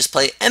white can just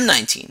play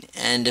M19,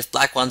 and if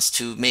black wants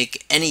to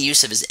make any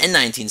use of his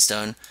N19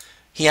 stone,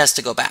 he has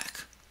to go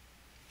back.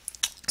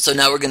 So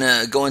now we're going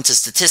to go into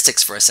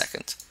statistics for a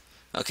second.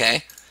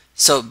 Okay?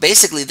 So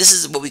basically this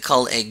is what we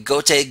call a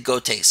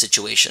gote-gote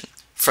situation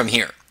from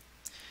here.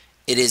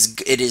 It is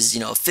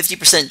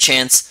 50%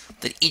 chance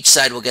that each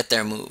side will get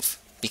their move.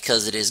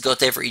 Because it is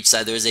gote for each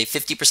side, there is a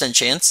 50%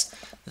 chance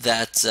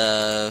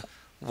that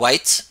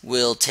white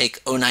will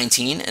take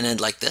O19 and end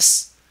like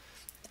this.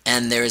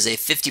 And there is a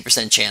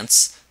 50%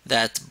 chance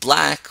that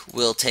black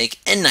will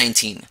take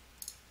N19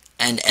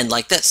 and end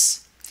like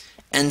this.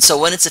 And so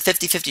when it's a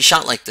 50-50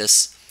 shot like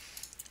this,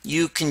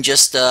 you can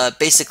just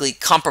basically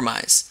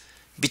compromise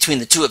between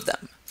the two of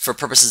them for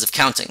purposes of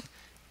counting.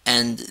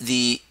 And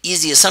the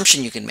easy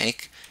assumption you can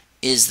make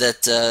is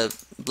that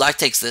black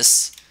takes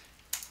this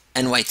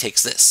and white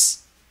takes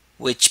this,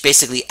 which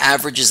basically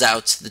averages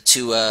out the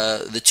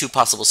two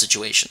possible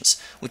situations,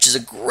 which is a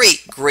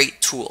great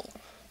tool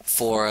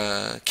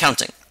for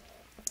counting.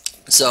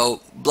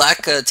 So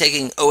black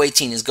taking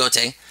O18 is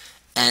gote,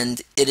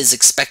 and it is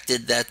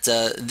expected that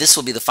this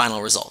will be the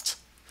final result.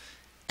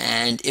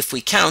 And if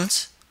we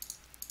count,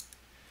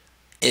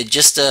 it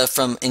just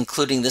from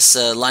including this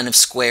line of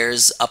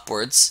squares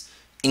upwards,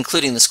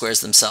 including the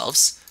squares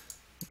themselves,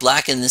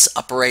 black in this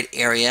upper right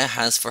area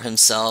has for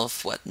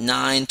himself, what,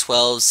 9,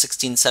 12,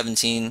 16,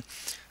 17,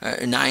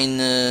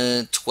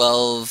 9,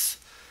 12,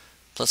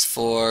 plus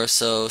 4,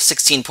 so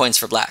 16 points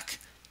for black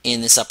in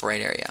this upper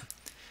right area.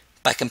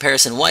 By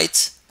comparison,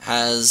 white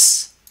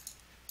has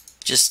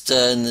just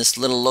in this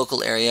little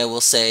local area,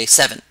 we'll say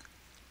 7.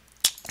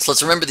 So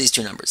let's remember these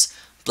two numbers.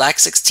 Black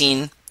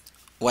 16,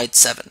 white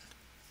 7.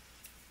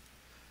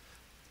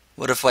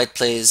 What if white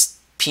plays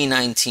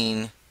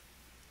P19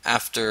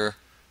 after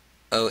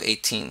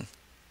O18?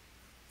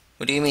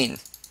 What do you mean?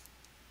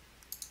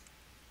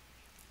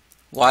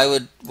 Why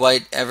would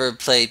white ever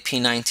play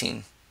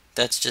P19?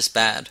 That's just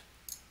bad.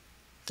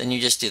 Then you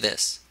just do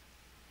this.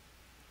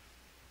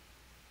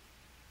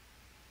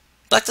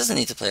 Black doesn't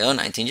need to play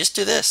O19, just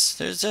do this.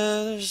 There's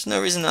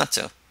no reason not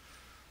to.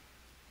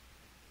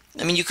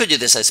 I mean, you could do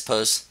this, I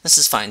suppose. This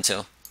is fine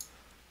too.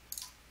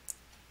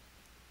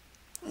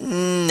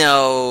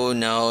 No,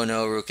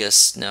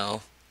 Rukus,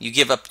 no. You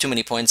give up too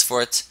many points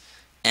for it,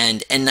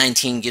 and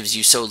N19 gives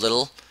you so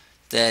little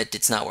that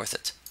it's not worth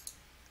it.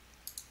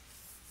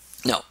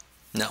 No,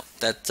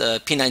 that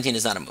P19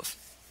 is not a move.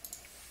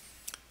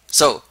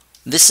 So,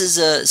 this is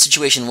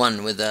situation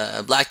 1 with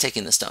black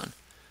taking the stone.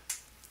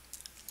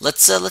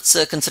 Let's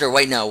consider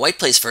white now. White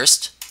plays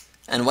first,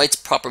 and white's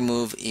proper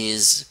move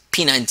is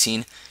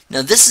P19.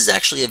 Now this is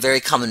actually a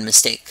very common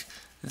mistake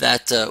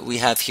that we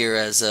have here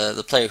as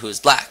the player who is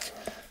black.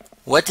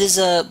 What is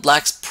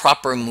black's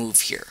proper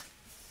move here?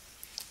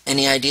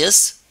 Any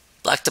ideas?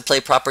 Black to play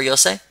proper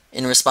Yosei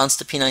in response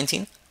to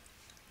P19?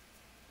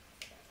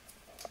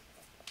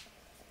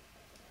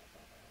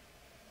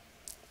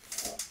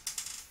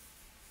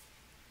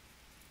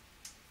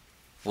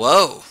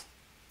 Whoa!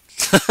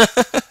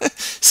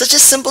 Such a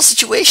simple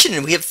situation,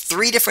 and we have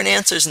 3 different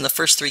answers in the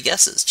first 3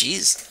 guesses.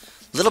 Jeez,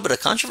 a little bit of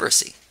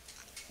controversy.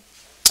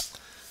 A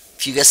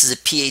few guesses at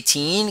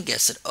P18,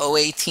 guess at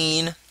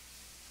O18.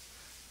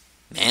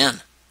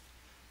 Man.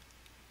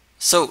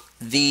 So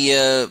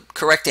the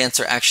correct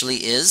answer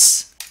actually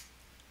is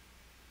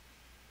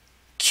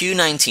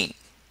Q19.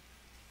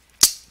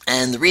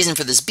 And the reason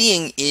for this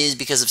being is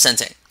because of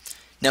sente.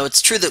 Now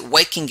it's true that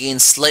white can gain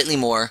slightly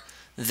more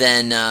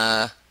than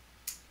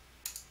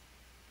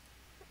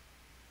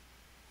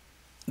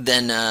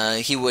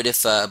he would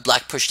if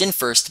black pushed in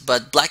first,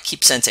 but black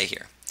keeps sente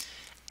here.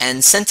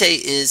 and Sente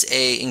is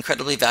a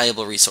incredibly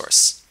valuable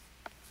resource.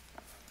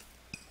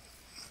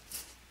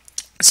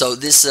 So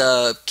this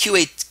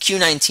Q8,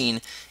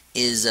 Q19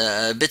 is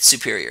a bit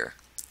superior.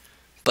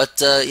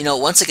 But you know,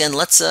 once again,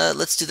 let's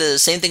do the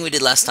same thing we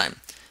did last time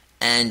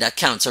and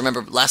count. So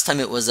remember, last time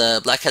it was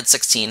black had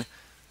 16,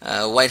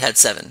 white had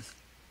 7.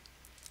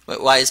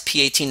 Why is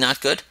P18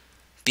 not good?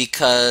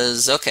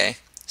 Because okay,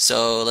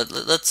 so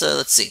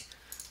let's see.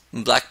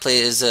 Black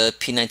plays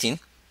P19,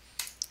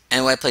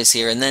 and white plays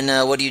here, and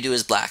then what do you do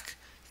as black?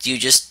 Do you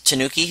just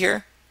Tanuki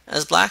here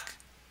as black?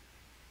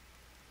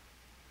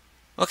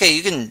 Okay,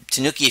 you can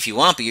Tanuki if you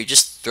want, but you're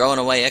just throwing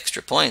away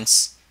extra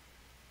points.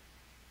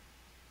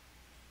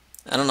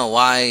 I don't know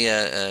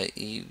why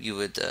you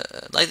would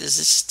like this.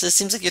 It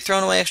seems like you're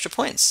throwing away extra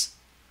points.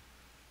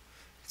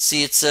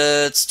 See, it's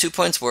 2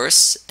 points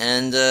worse,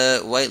 and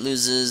white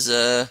loses.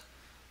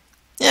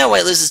 Yeah,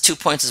 white loses 2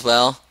 points as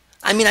well.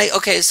 I mean,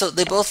 okay, so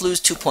they both lose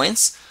 2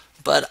 points,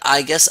 but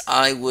I guess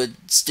I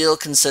would still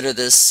consider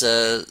this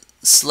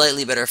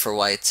slightly better for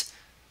white.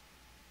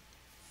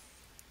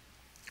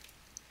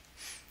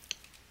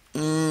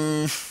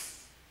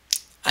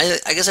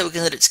 I guess I would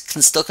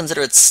still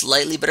consider it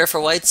slightly better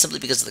for white simply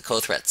because of the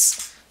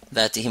co-threats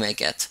that he may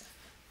get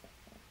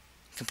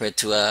compared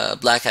to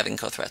black having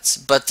co-threats.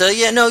 But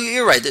yeah, no,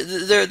 you're right.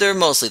 They're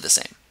mostly the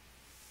same.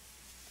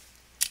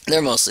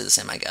 They're mostly the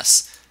same, I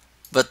guess.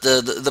 But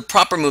the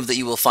proper move that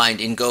you will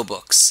find in Go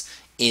books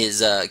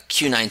is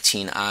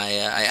Q19.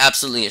 I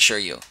absolutely assure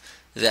you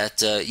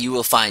that you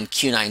will find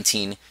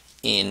Q19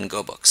 in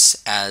Go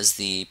books as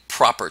the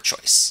proper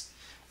choice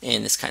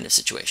in this kind of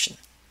situation.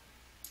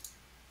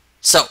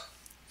 So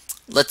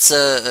let's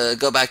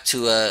go back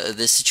to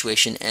this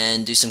situation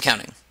and do some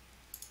counting.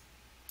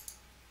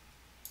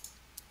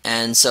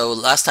 And so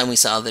last time we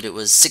saw that it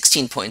was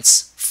 16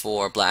 points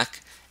for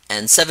black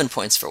and 7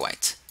 points for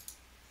white.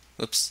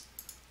 Oops.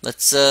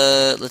 Let's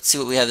see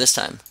what we have this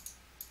time.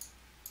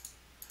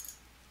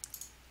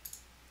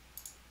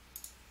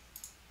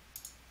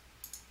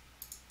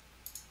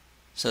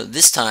 So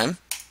this time,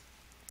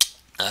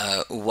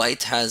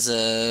 white has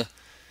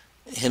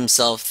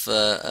himself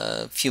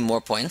a few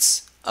more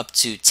points, up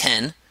to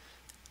 10,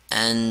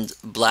 and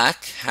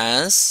black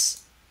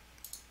has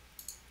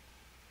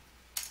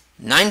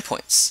 9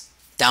 points,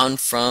 down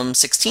from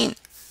 16.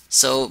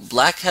 So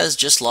black has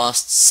just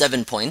lost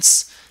 7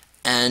 points,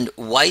 and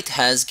white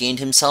has gained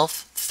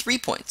himself 3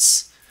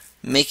 points,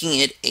 making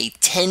it a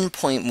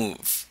 10-point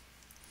move.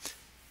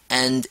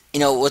 And, you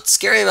know, what's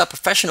scary about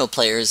professional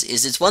players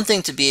is it's one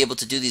thing to be able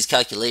to do these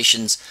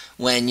calculations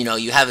when, you know,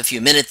 you have a few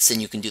minutes and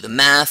you can do the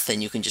math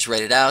and you can just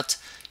write it out.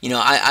 You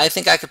know, I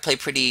think I could play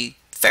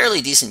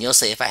fairly decent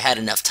Yosei if I had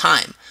enough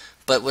time.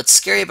 But what's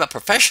scary about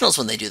professionals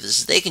when they do this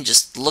is they can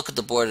just look at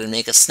the board and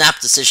make a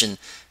snap decision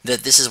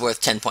that this is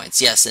worth 10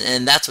 points. Yes,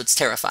 and that's what's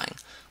terrifying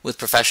with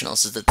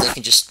professionals, is that they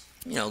can just,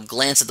 you know,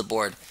 glance at the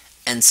board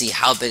and see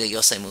how big a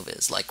Yosei move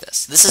is like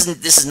this. This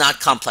is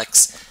not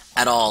complex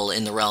at all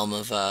in the realm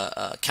of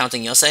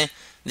counting Yosei.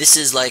 This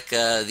is like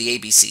the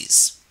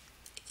ABCs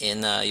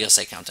in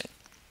Yosei counting.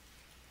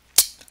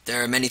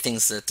 There are many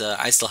things that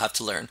I still have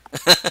to learn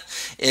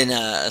in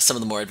some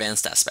of the more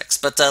advanced aspects.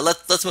 But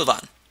let's move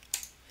on.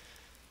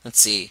 Let's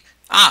see.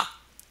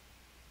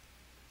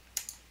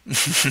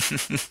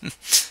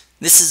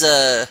 This is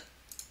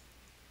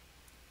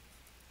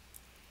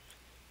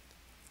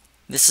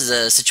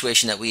a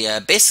situation that we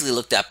basically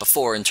looked at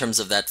before in terms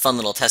of that fun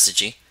little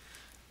tesuji.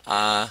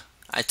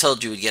 I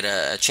told you we'd get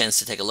a chance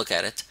to take a look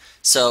at it.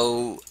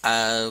 So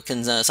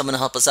can someone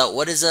help us out?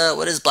 What is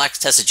black's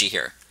tesuji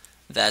here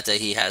that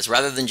he has,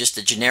 rather than just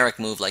a generic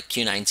move like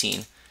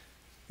Q19,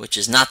 which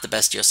is not the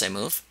best Yosei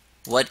move?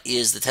 What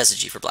is the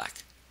tesuji for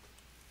black?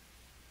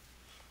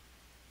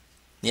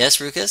 Yes,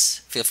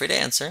 Rukas, feel free to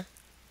answer.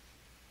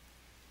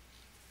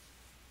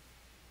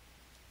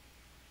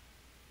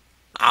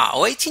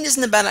 O18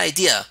 isn't a bad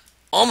idea,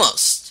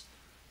 almost,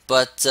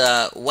 but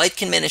white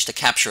can manage to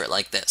capture it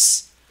like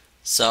this,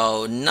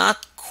 so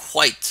not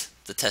quite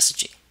the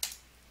tesuji.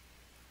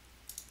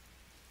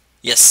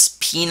 Yes,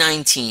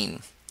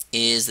 P19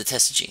 is the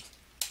tesuji,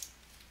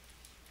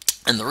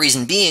 and the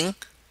reason being,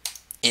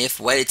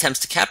 if white attempts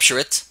to capture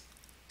it,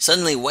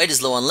 suddenly white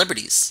is low on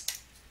liberties,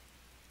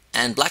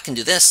 and black can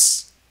do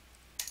this,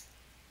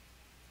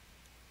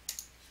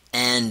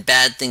 and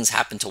bad things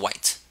happen to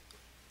white.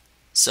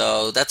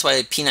 So that's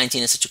why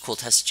P19 is such a cool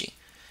tesuji.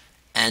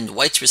 And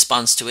white's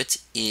response to it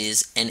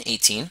is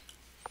N18,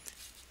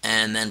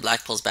 and then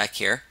black pulls back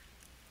here,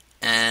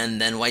 and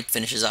then white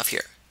finishes off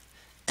here.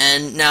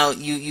 And now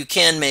you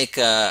can make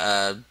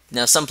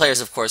now some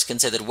players of course can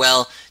say that,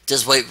 well,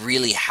 does white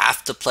really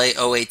have to play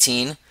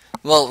O18?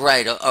 Well,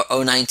 right,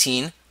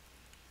 O19.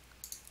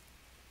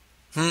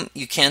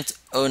 You can't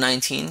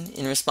O19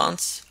 in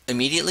response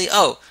immediately?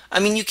 Oh,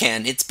 I mean you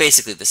can. It's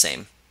basically the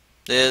same.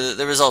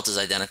 The result is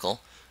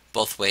identical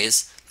both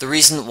ways. The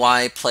reason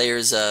why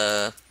players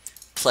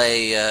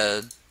play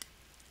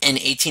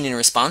N18 in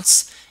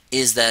response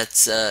is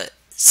that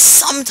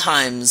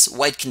sometimes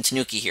white can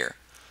Tanuki here,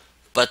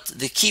 But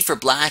the key for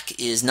black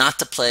is not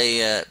to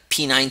play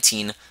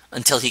p19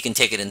 until he can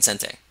take it in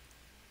sente.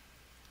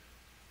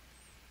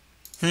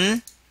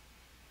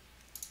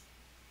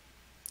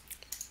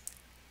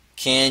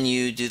 Can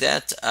you do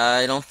that?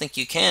 I don't think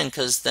you can,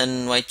 because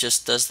then white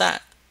just does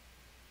that.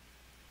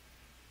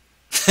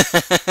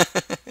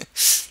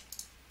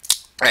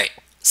 Right.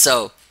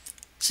 So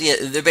yeah,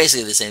 they're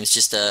basically the same. It's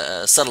just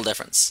a subtle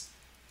difference.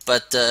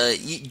 But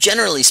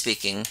generally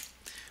speaking,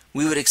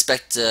 we would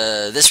expect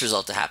this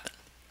result to happen.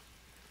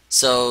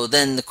 So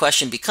then the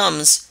question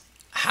becomes,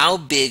 how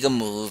big a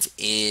move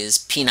is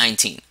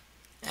p19?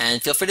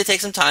 And feel free to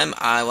take some time.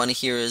 I want to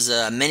hear as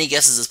many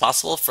guesses as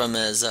possible from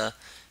as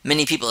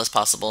many people as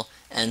possible.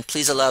 And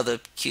please allow the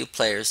Q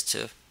players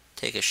to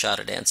take a shot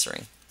at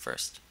answering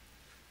first.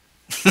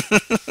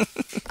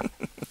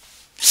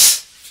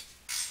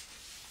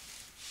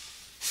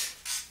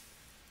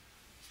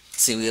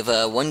 See, we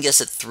have one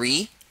guess at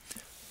 3,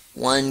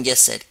 one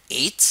guess at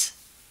 8.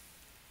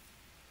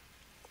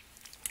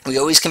 We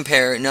always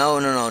compare, no,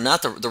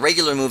 not the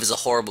regular move is a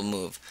horrible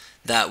move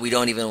that we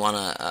don't even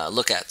want to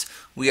look at.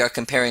 We are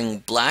comparing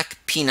black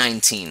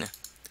p19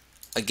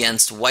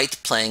 against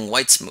white playing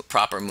white's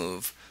proper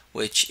move,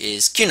 which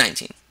is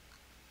q19.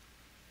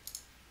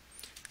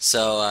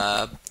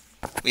 So,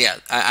 yeah,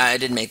 I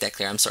didn't make that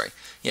clear, I'm sorry.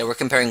 Yeah, we're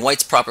comparing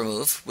white's proper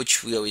move,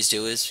 which we always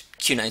do, is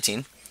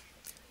q19.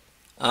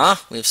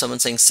 We have someone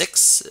saying 6,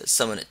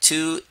 someone at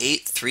 2,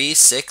 8, 3,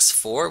 6,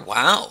 4.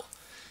 Wow.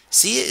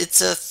 See, it's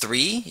a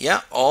 3.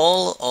 Yeah,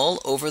 all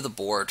over the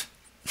board.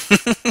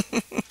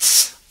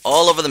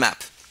 All over the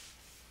map.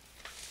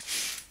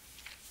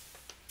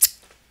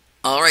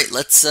 All right,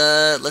 let's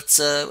I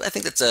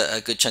think that's a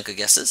good chunk of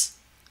guesses.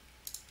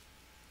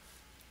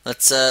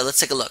 Let's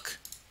take a look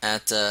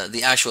at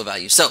the actual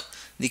value. So,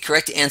 the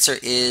correct answer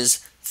is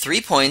 3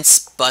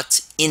 points,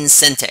 but in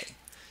sente.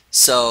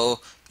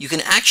 So, you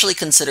can actually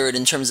consider it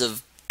in terms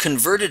of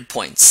converted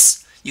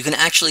points. You can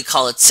actually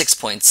call it 6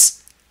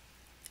 points.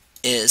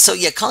 So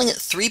yeah, calling it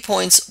 3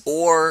 points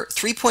or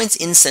 3 points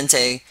in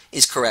sente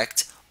is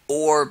correct,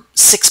 or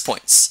 6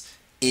 points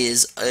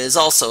is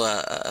also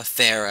a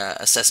fair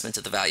assessment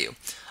of the value.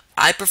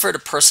 I prefer to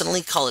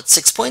personally call it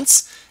 6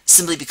 points,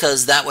 simply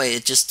because that way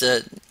it just...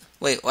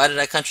 wait, why did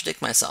I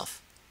contradict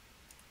myself?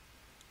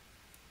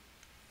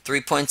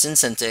 3 points in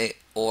sente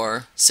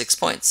or 6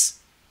 points.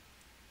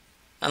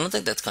 I don't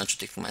think that's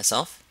contradicting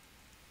myself.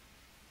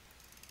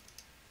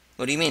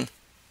 What do you mean?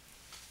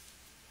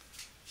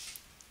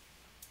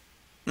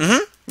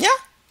 Yeah,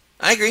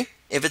 I agree.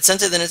 If it's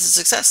sente, then it's a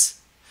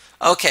success.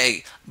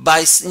 Okay,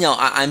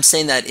 I'm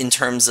saying that in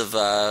terms of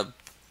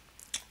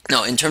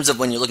no, in terms of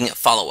when you're looking at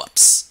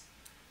follow-ups.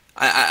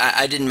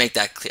 I didn't make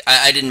that clear.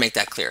 I didn't make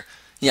that clear.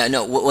 Yeah,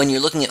 no, when you're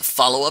looking at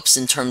follow-ups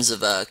in terms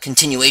of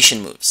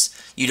continuation moves,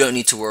 you don't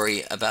need to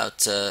worry about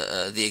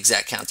the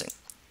exact counting.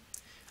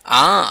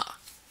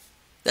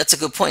 That's a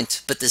good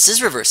point, but this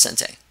is reverse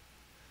sente.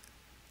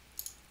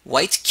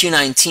 White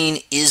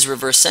q19 is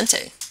reverse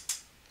sente,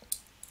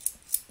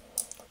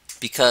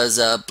 because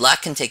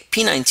black can take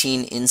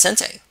p19 in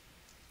sente.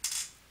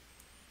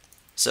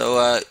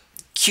 So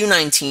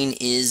q19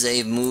 is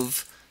a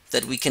move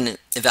that we can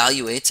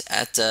evaluate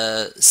at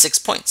 6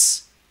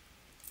 points.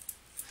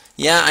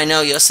 Yeah, I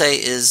know Yosei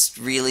is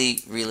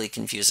really, really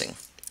confusing,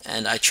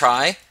 and I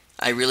try,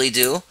 I really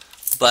do,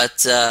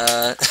 but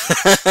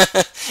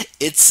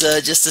it's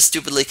just a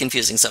stupidly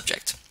confusing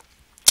subject.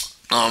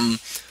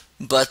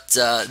 But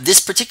this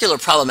particular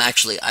problem,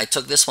 actually, I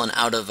took this one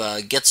out of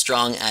Get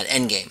Strong at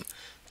Endgame,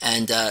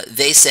 and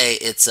they say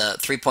it's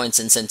 3 points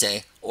in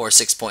sente or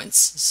 6 points.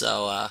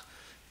 So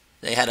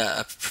they had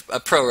a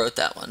pro wrote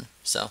that one,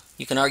 so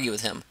you can argue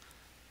with him.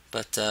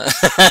 But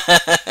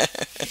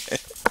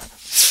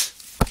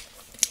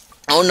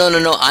oh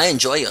no, I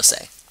enjoy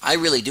Yosei. I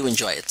really do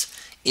enjoy it.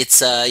 It's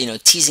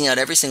teasing out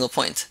every single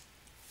point.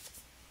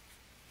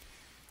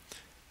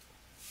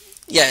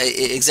 Yeah,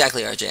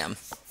 exactly, RJM.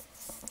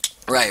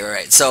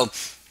 Right. So,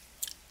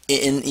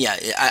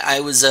 I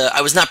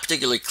was not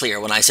particularly clear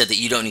when I said that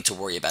you don't need to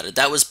worry about it.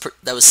 That was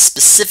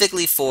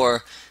specifically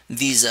for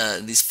these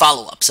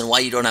follow-ups, and why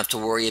you don't have to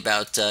worry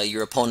about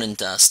your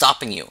opponent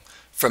stopping you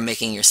from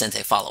making your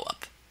sente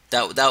follow-up.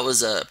 That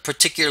was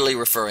particularly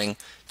referring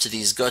to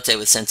these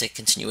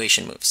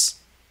gote-with-sente-continuation moves.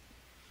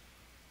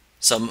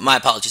 So my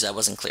apologies, I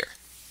wasn't clear.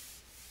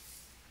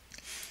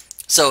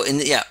 So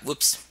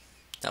whoops,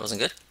 that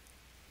wasn't good.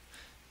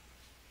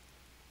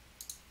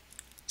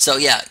 So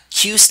yeah,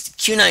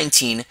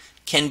 q19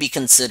 can be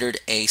considered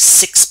a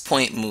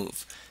 6-point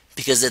move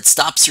because it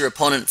stops your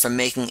opponent from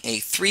making a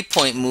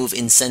 3-point move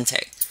in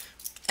sente.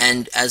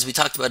 And as we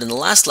talked about in the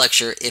last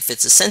lecture, if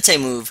it's a sente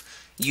move,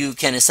 you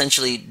can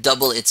essentially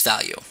double its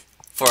value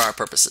for our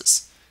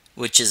purposes,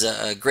 which is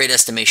a great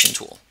estimation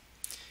tool.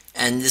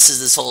 And this is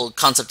this whole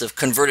concept of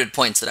converted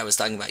points that I was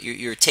talking about.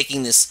 You're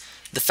taking the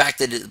fact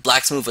that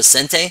black's move was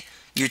sente,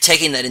 you're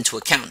taking that into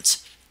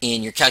account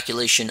in your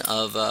calculation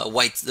of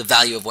the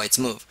value of white's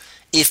move.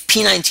 If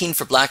p19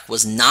 for black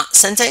was not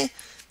sente,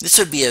 this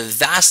would be a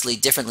vastly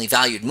differently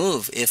valued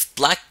move. If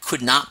black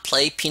could not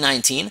play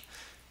p19,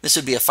 this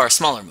would be a far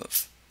smaller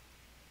move.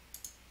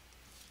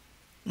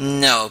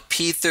 No,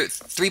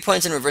 3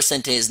 points in reverse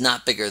sente is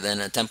not bigger than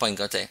a 10-point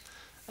gote.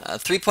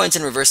 3 points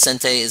in reverse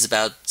sente is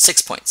about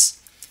 6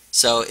 points.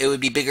 So it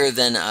would be bigger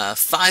than a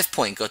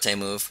 5-point gote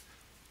move.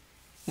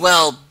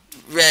 Well,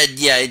 red,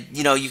 yeah,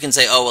 you can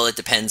say, oh, well, it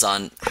depends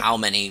on how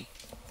many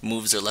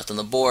moves are left on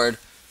the board.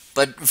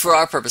 But for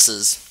our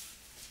purposes,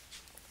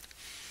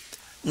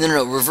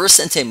 no, reverse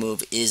sente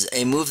move is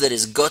a move that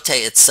is gote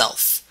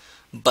itself,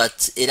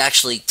 but it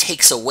actually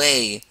takes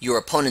away your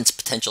opponent's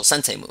potential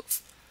sente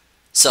move.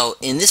 So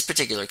in this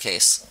particular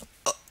case,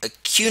 a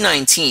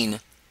Q19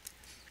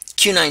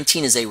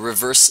 is a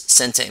reverse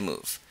sente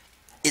move.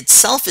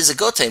 Itself is a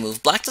gote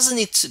move. Black doesn't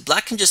need to.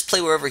 Black can just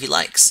play wherever he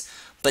likes,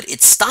 but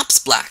it stops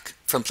black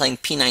from playing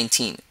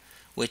P19,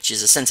 which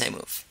is a sente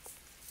move.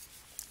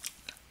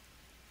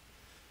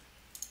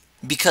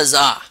 Because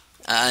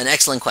an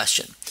excellent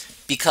question.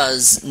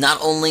 Because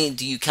not only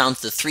do you count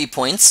the 3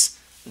 points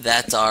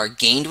that are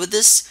gained with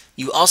this,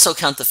 you also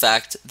count the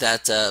fact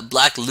that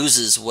black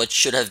loses what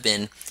should have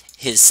been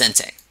his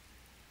sente.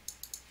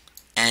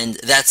 And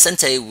that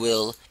sente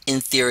will,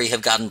 in theory,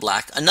 have gotten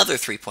black another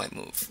 3-point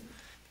move.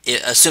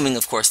 Assuming,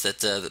 of course,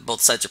 that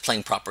both sides are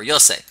playing proper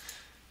yosei.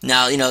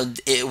 Now,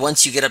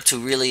 once you get up to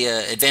really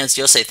advanced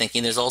yosei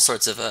thinking, there's all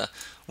sorts of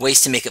ways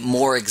to make it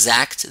more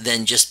exact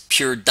than just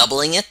pure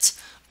doubling it.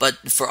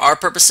 But for our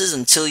purposes,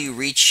 until you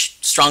reach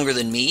stronger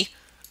than me,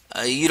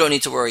 you don't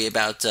need to worry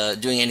about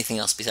doing anything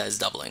else besides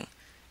doubling.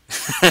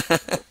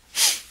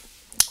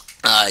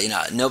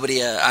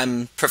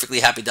 I'm perfectly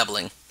happy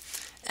doubling,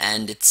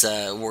 and it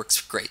works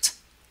great.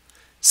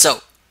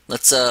 So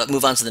let's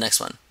move on to the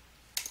next one.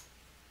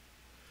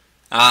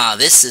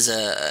 This is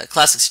a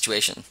classic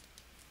situation.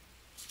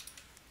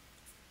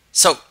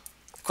 So,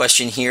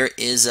 question here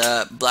is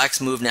black's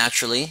move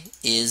naturally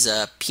is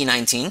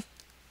P19,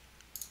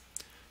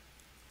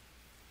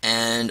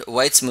 and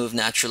white's move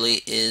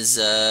naturally is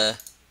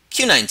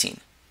Q19.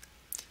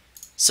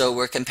 So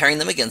we're comparing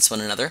them against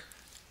one another.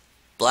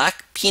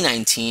 Black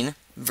P19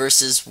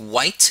 versus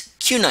white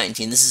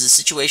Q19. This is a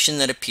situation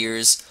that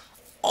appears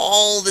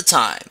all the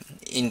time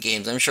in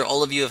games. I'm sure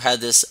all of you have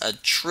had this a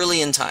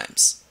trillion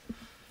times.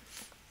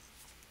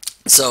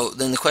 So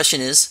then the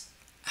question is,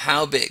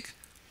 how big?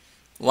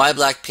 Why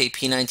black play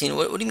P19?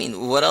 What do you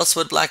mean? What else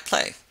would black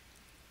play?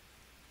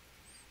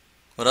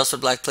 What else would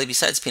black play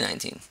besides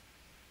P19?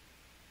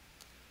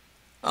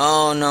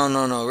 Oh,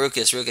 no,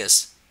 Ruckus.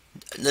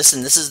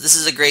 Listen, this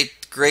is a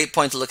great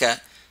point to look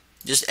at.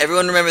 Just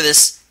everyone remember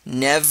this.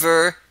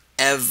 Never,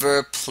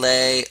 ever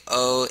play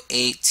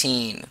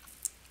O18.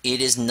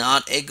 It is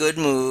not a good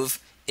move.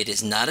 It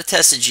is not a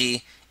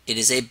tesuji. It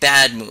is a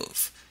bad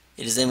move.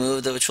 It is a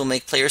move which will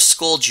make players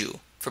scold you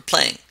for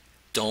playing.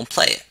 Don't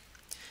play it.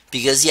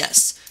 Because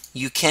yes,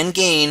 you can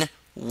gain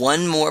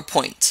one more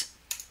point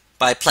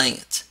by playing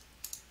it.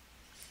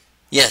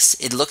 Yes,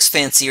 it looks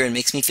fancier and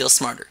makes me feel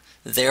smarter.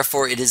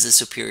 Therefore, it is a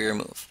superior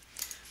move.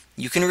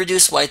 You can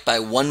reduce white by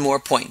one more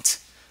point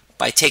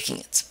by taking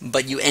it,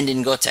 but you end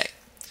in gote.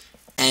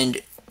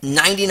 And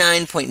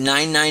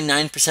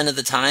 99.999% of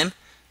the time,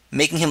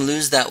 making him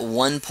lose that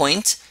 1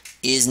 point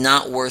is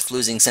not worth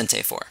losing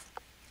sente for.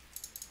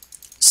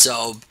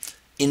 So,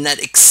 in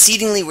that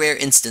exceedingly rare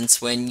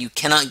instance when you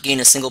cannot gain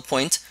a single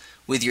point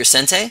with your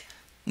sente,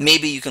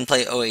 maybe you can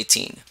play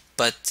O18.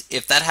 But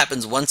if that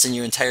happens once in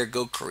your entire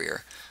Go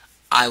career,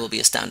 I will be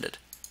astounded.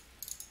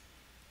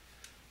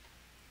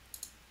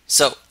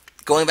 So,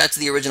 going back to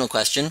the original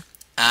question,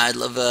 I'd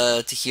love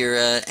to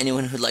hear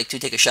anyone who'd like to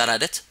take a shot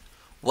at it.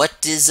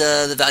 What is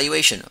the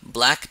valuation?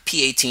 Black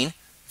P18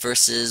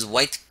 versus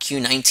white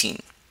Q19.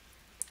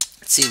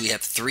 Let's see, we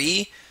have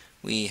 3,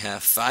 we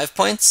have 5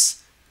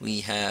 points,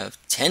 we have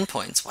 10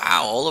 points.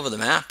 Wow, all over the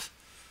map.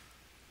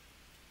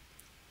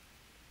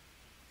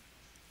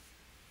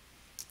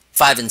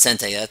 5 in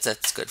sente,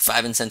 that's good.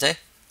 5 in sente.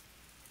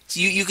 So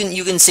you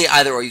can say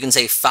either or. You can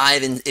say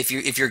 5 in if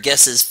your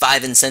guess is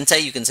 5 in sente,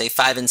 you can say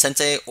 5 in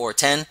sente or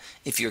 10.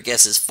 If your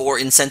guess is 4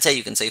 in sente,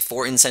 you can say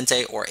 4 in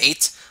sente or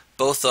 8.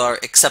 Both are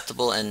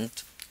acceptable and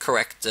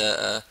correct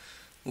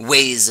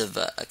ways of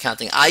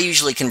counting. I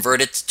usually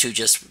convert it to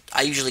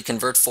I usually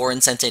convert 4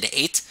 in sente to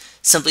 8,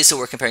 simply so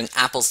we're comparing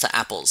apples to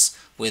apples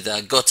with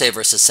gote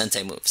versus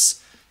sente moves.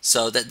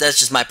 So that's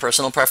just my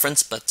personal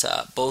preference, but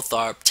both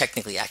are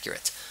technically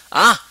accurate.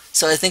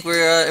 So I think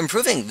we're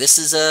improving. This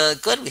is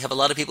good. We have a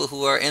lot of people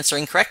who are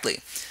answering correctly.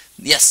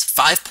 Yes,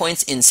 5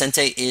 points in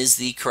sente is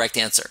the correct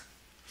answer.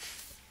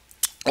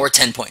 Or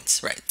 10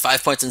 points, right.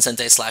 5 points in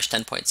sente /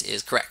 10 points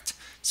is correct.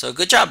 So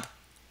good job.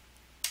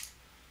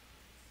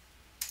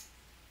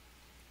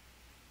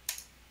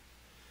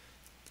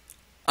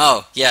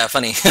 Oh, yeah,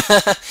 funny.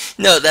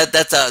 No,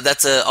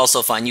 that's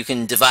also fine. You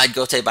can divide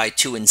gote by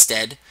 2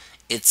 instead.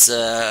 It's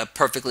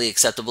perfectly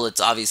acceptable. It's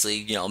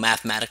obviously,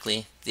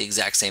 mathematically the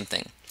exact same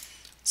thing.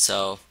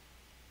 So,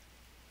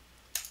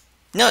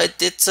 no,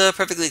 it's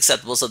perfectly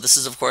acceptable. So this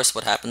is, of course,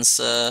 what happens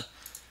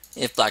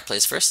if black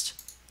plays first.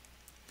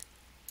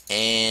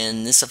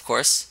 And this, of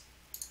course,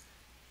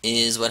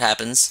 is what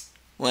happens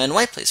when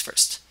white plays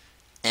first.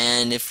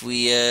 And if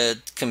we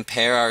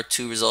compare our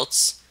two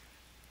results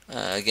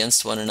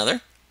against one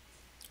another,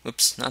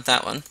 whoops, not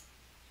that one.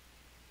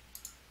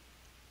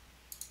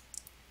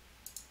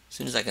 As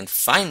soon as I can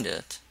find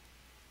it.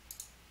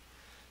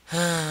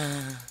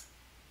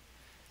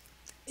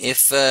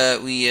 If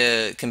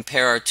we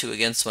compare our two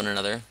against one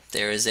another,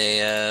 there is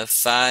a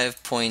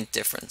 5-point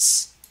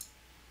difference.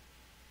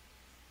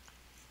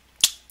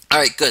 All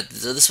right, good.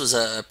 So this was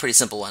a pretty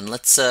simple one.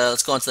 Let's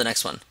go on to the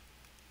next one.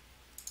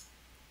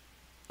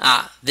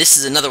 This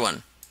is another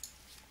one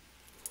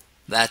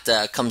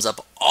that comes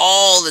up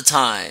all the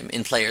time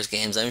in players'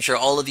 games. I'm sure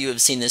all of you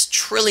have seen this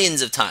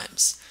trillions of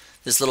times.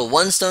 This little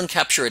one-stone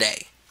capture at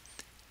A,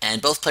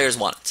 and both players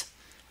want it.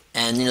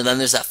 And then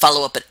there's that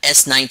follow-up at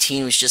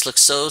S19, which just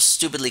looks so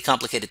stupidly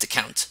complicated to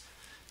count.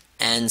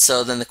 And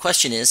so then the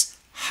question is,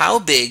 how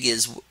big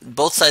is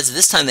both sides?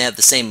 This time they have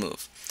the same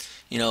move.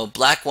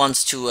 Black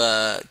wants to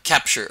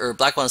capture, or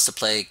black wants to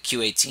play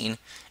Q18,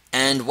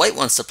 and white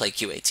wants to play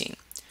Q18.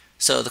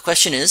 So the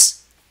question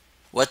is,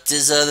 what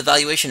is the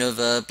valuation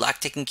of black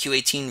taking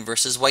Q18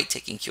 versus white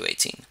taking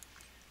Q18?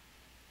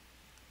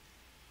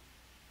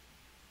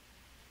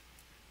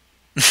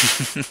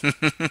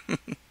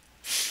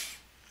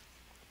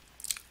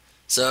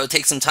 So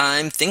take some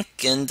time, think,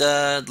 and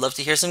I'd love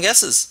to hear some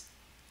guesses.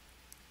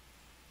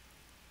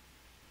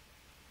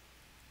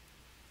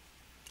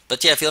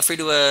 But yeah, feel free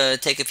to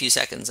take a few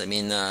seconds. I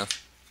mean,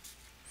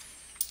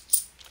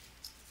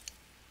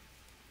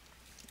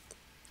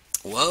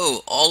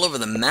 whoa, all over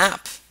the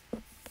map.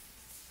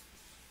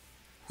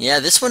 Yeah,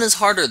 this one is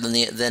harder than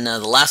the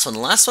last one. The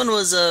last one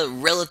was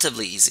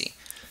relatively easy.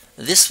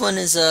 This one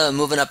is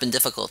moving up in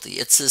difficulty.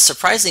 It's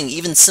surprising.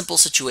 Even simple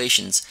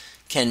situations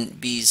can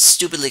be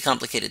stupidly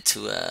complicated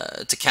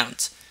to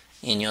count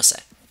in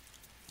Yosei.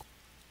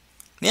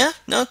 Yeah,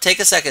 no, take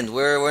a second.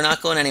 We're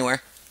not going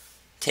anywhere.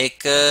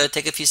 Take a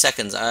few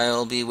seconds.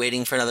 I'll be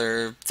waiting for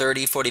another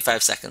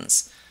 30-45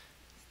 seconds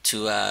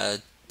to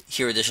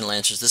hear additional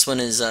answers. This one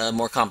is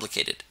more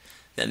complicated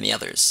than the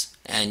others,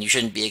 and you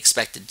shouldn't be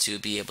expected to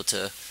be able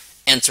to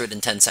answer it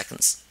in 10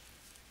 seconds.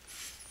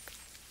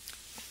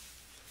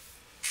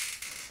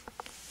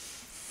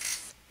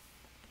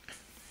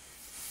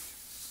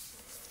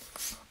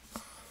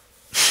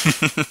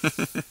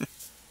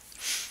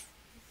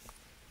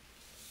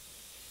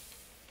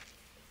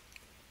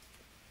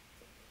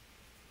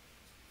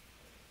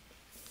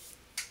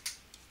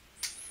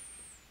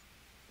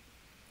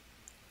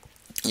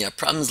 Yeah,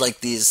 problems like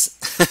these.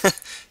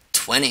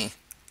 20.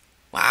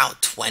 Wow,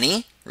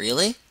 20?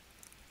 Really?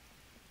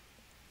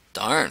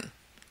 Darn.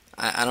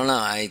 I don't know.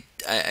 I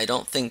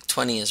don't think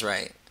 20 is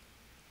right.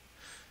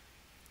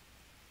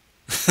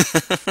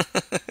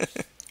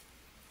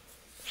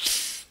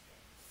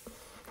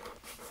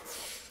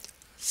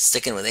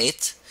 Sticking with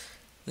 8.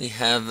 We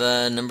have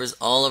numbers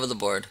all over the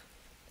board.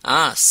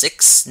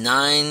 6,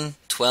 9,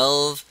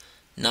 12,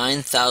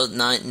 9,000,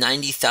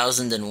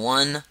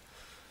 90,001.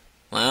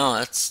 Wow,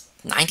 that's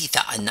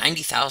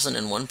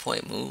 90,001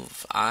 point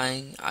move.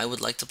 I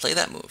would like to play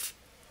that move.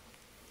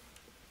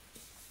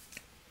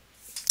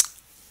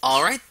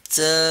 All right,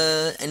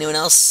 anyone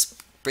else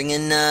bring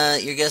in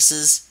your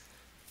guesses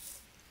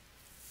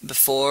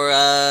before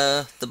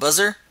the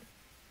buzzer?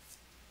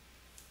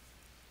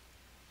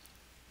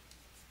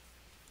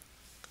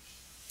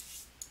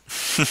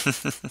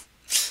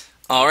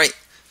 All right,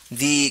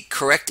 the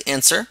correct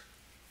answer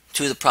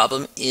to the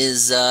problem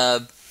is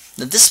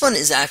this one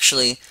is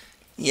actually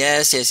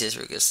yes,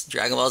 Rugus.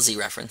 Dragon Ball Z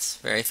reference,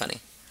 very funny.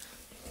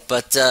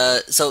 But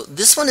so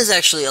this one is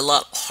actually a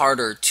lot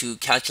harder to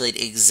calculate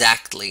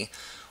exactly.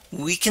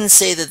 We can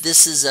say that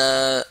this is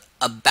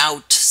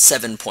about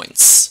 7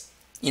 points.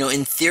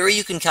 In theory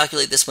you can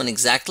calculate this one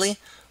exactly,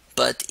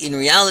 but in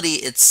reality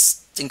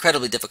it's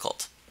incredibly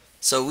difficult.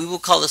 So we will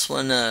call this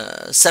one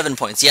 7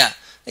 points. Yeah,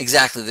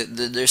 exactly.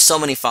 There's so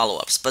many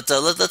follow-ups. But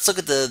let's look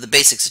at the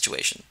basic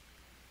situation.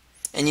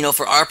 And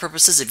for our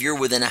purposes, if you're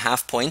within a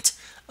half point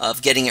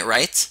of getting it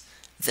right,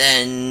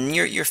 then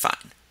you're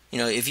fine.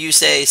 If you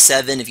say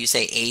 7, if you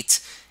say 8,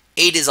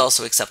 8 is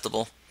also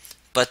acceptable.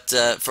 But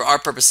for our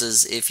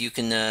purposes, if you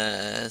can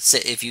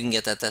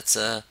get that, that's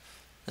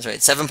right.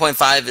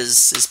 7.5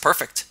 is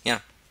perfect. Yeah.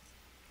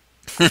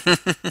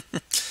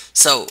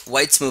 So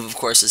white's move, of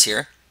course, is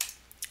here,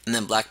 and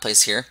then black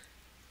plays here,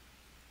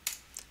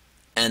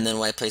 and then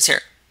white plays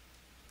here.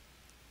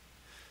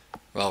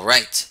 Well,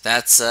 right.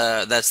 That's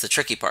the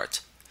tricky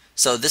part.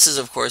 So this is,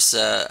 of course,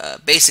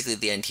 basically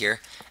the end here,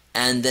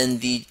 and then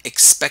the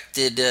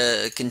expected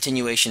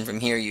continuation from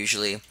here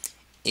usually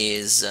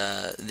is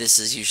this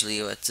is usually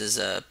what is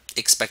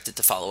expected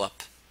to follow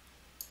up.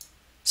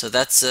 So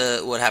that's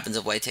what happens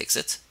if white takes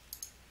it.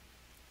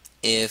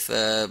 If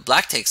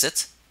black takes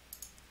it,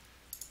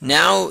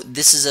 now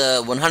this is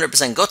a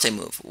 100% gote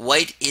move.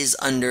 White is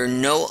under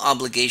no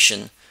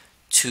obligation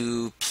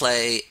to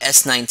play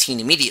S19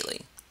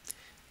 immediately.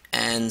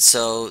 And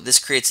so this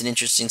creates an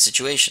interesting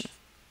situation.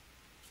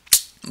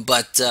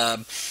 But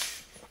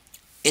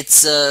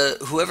it's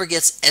whoever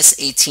gets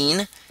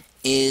S18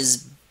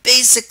 is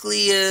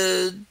basically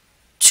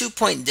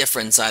 2-point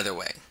difference either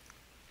way.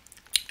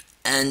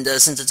 And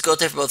since it's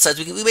gote for both sides,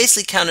 we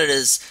basically count it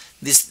as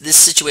this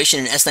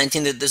situation in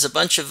S19. There's a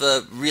bunch of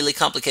really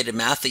complicated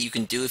math that you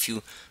can do if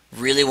you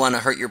really want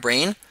to hurt your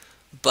brain.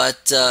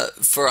 But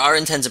for our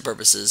intents and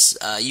purposes,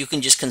 you can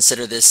just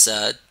consider this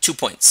 2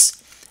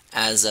 points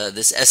as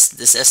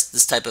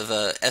this type of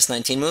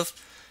S19 move.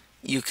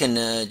 You can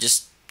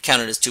just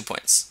count it as 2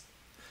 points.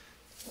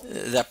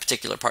 That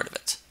particular part of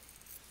it.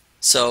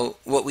 So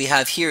what we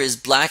have here is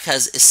black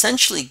has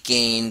essentially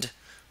gained,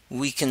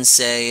 we can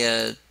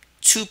say,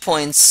 2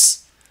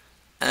 points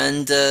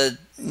and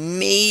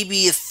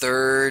maybe a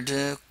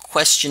third.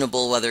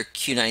 Questionable whether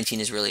Q19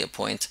 is really a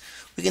point.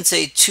 We can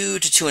say 2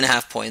 to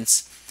 2.5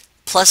 points.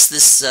 Plus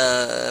this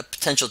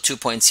potential 2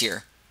 points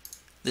here,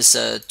 this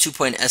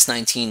 2-point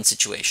S19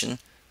 situation,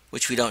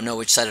 which we don't know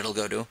which side it'll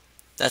go to.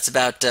 That's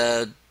about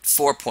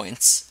 4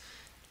 points.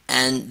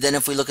 And then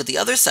if we look at the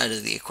other side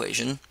of the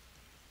equation,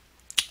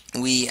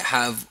 we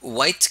have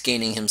white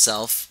gaining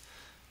himself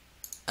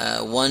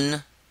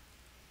 1,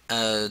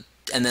 and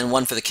then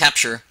 1 for the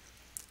capture,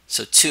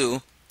 so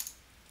 2,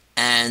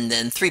 and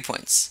then 3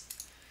 points.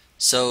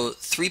 So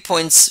 3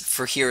 points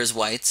for here is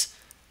white,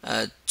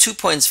 2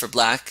 points for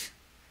black,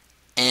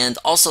 and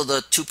also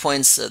the 2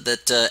 points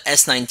that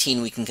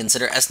S19 we can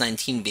consider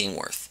S19 being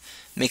worth.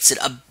 Makes it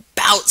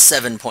about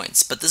 7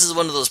 points, but this is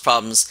one of those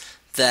problems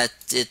that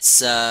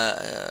it's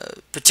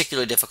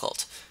particularly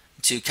difficult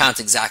to count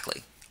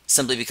exactly,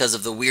 simply because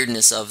of the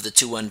weirdness of the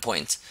 2-1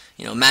 point.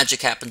 You know,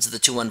 magic happens at the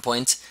 2-1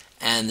 point,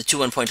 and the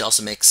 2-1 point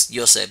also makes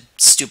Yosei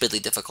stupidly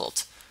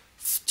difficult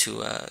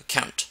to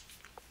count.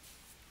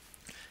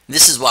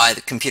 This is why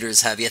the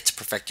computers have yet to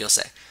perfect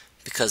Yosei,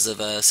 because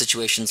of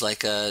situations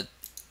like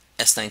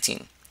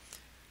S19.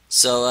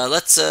 So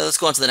let's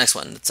go on to the next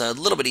one. It's a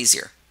little bit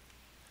easier.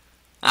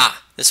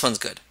 This one's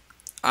good.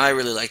 I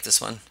really like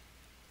this one.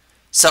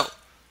 So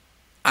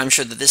I'm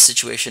sure that this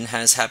situation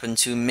has happened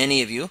to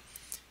many of you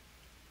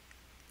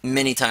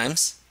many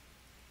times.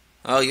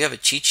 Oh, you have a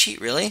cheat sheet,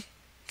 really?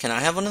 Can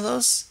I have one of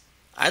those?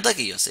 I'd like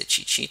a Yosei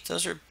cheat sheet.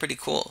 Those are pretty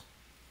cool.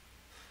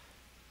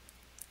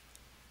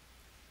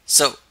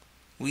 So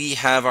we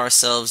have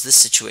ourselves this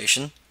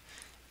situation.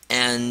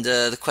 And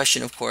the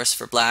question, of course,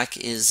 for black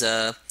is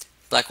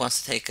black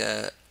wants to take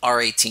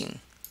R18.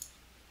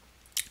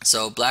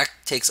 So black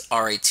takes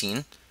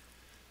R18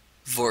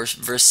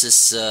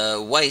 versus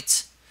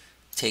white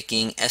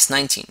taking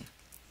S19.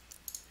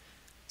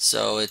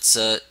 So it's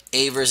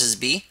A versus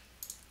B.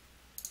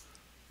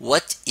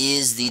 What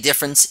is the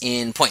difference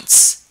in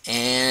points?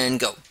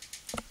 And go.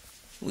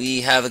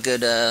 We have a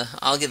good,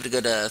 I'll give it a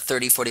good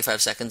 30-45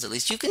 seconds at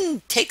least. You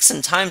can take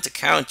some time to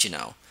count, you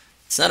know.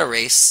 It's not a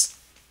race.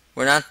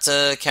 We're not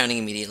counting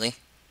immediately.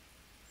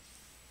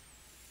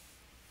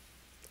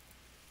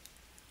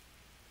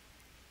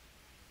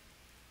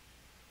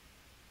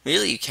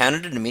 Really? You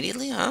counted it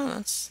immediately? Oh,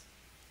 that's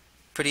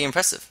pretty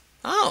impressive.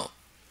 Oh,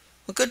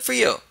 well, good for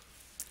you.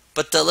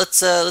 But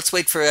let's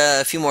wait for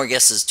a few more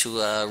guesses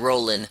to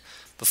roll in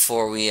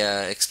before we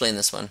explain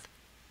this one.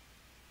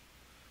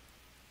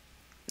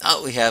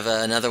 Oh, we have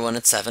another one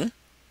at 7.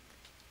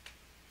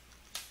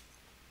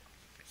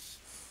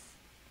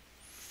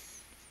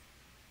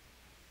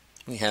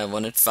 We have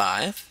one at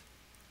 5.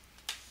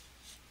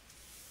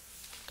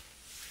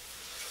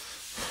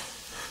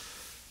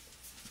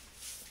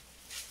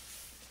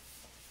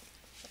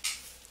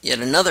 Yet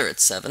another at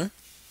 7.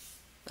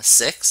 A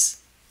 6.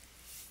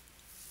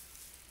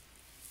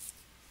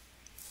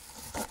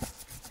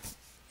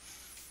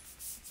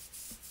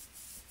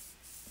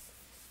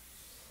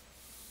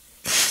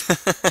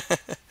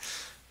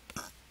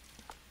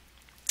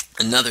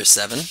 Another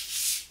 7.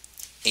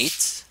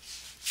 8.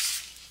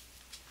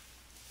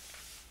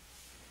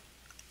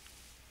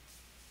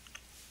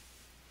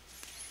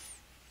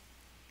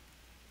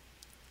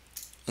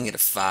 And get a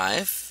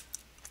 5.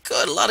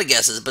 Good, a lot of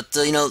guesses, but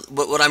you know,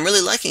 what I'm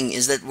really liking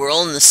is that we're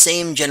all in the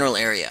same general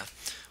area,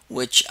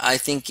 which I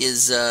think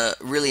is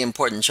really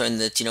important, showing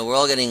that, you know, we're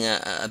all getting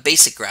a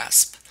basic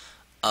grasp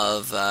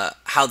of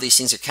how these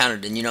things are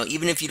counted. And, you know,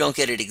 even if you don't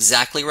get it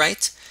exactly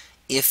right,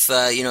 if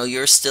you know,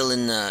 you're still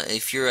in,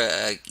 if you're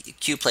a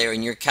Q player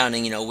and you're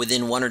counting, you know,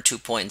 within 1 or 2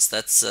 points,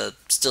 that's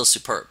still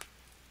superb.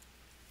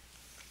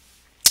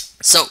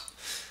 So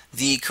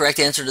the correct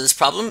answer to this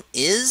problem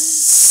is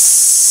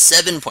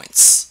 7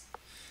 points.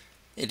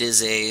 It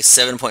is a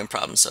 7-point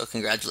problem, so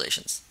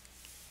congratulations.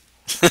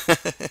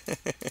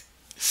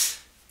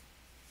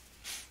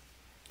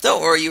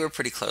 Don't worry, you were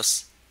pretty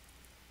close.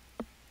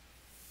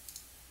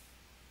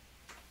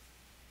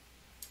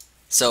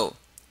 So,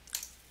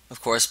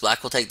 of course,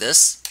 black will take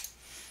this,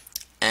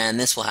 and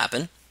this will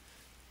happen.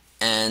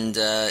 And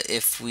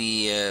if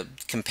we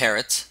compare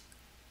it,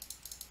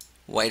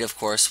 white, of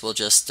course, will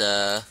just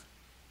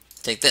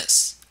take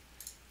this.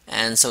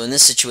 And so in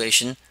this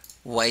situation,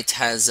 white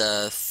has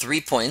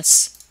 3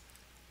 points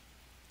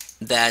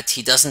that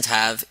he doesn't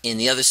have in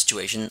the other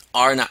situation.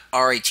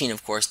 R18,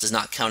 of course, does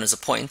not count as a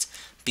point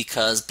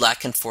because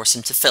black can force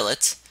him to fill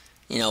it,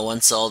 you know,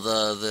 once all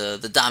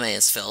the dame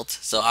is filled.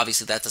 So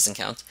obviously that doesn't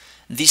count.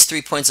 These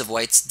 3 points of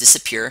white's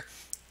disappear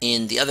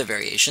in the other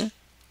variation.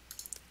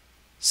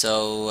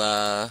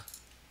 So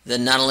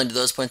then not only do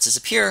those points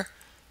disappear,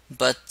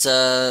 but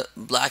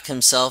black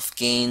himself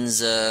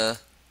gains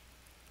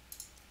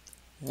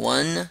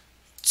 1,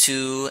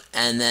 2,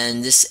 and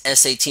then this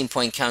S18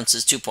 point counts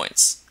as 2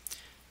 points.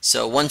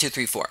 So 1, 2,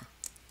 3, 4.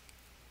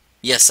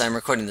 Yes, I'm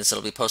recording this.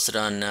 It'll be posted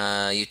on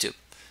YouTube.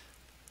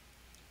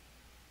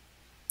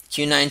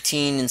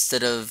 Q19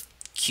 instead of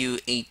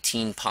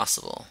Q18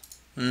 possible.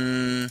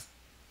 Let's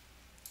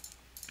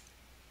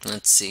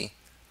see.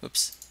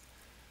 Oops.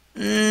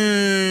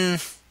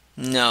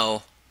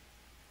 No,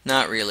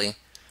 not really.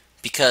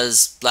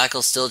 Because black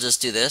will still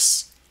just do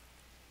this.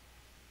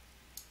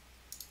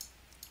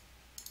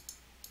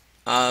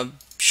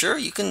 Sure,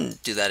 you can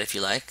do that if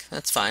you like.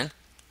 That's fine.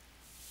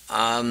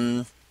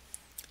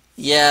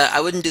 Yeah,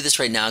 I wouldn't do this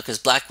right now because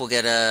black will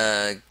get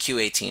a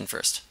Q18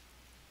 first.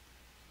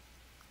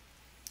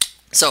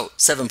 So,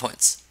 7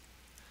 points.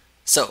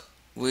 So,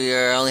 we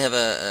only have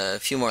a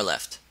few more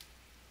left.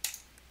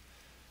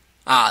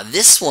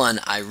 This one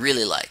I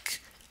really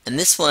like. And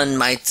this one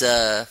might...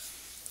 so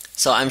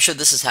I'm sure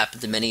this has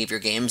happened in many of your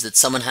games, that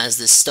someone has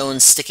this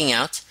stone sticking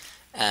out,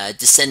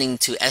 descending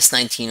to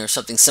S19 or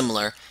something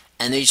similar,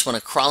 and they just want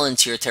to crawl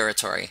into your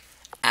territory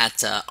at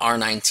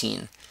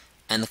R19.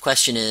 And the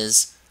question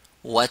is,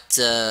 what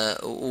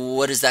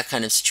is that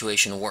kind of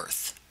situation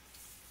worth?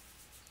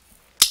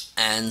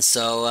 And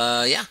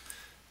so, yeah.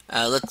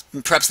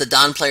 Perhaps the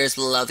Don players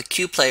will allow the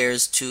Q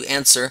players to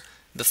answer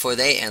before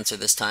they answer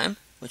this time,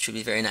 which would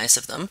be very nice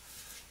of them.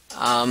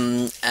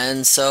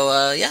 And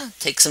so, yeah,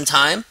 take some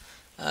time,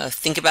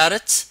 think about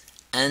it,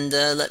 and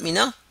let me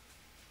know.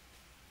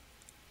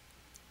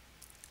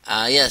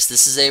 Yes,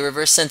 this is a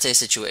reverse sente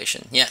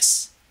situation.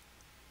 Yes.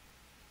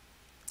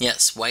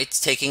 Yes, white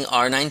taking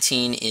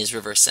R19 is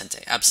reverse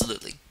sente.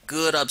 Absolutely.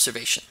 Good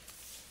observation.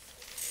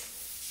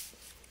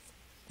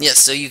 Yes,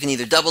 so you can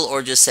either double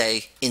or just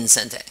say in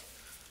sente.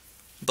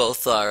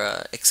 Both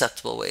are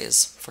acceptable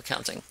ways for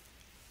counting.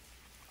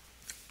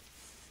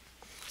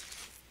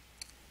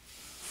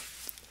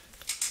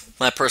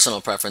 My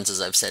personal preference,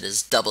 as I've said,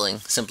 is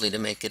doubling, simply to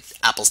make it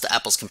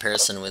apples-to-apples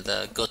comparison with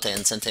gote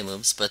and sente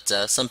moves, but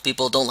some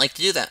people don't like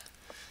to do that.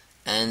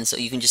 And so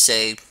you can just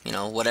say, you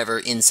know, whatever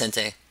in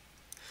sente.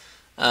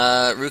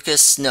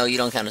 Rucus, no, you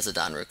don't count as a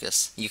Don,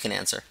 Rucus. You can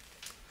answer.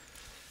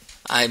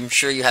 I'm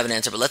sure you have an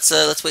answer, but let's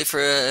wait for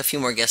a few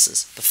more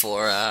guesses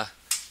before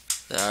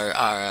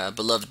our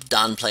beloved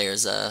Don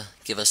players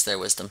give us their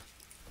wisdom.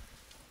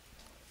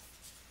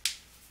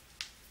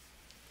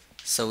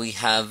 So we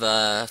have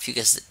a few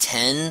guesses at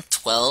 10,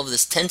 12,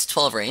 this 10 to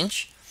 12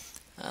 range.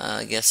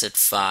 I guess at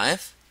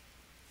 5.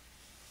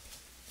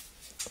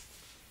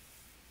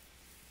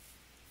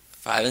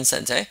 5 in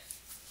sente.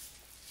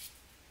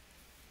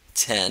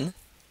 10.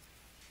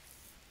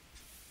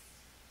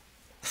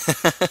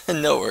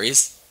 No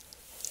worries.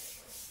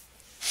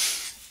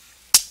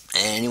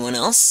 Anyone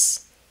else?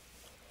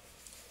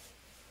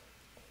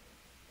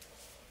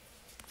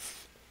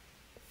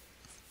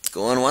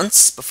 Going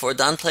once before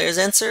Don players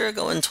answer,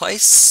 going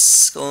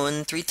twice,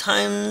 going 3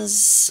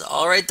 times.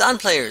 Alright, Don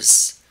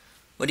players,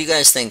 what do you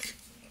guys think?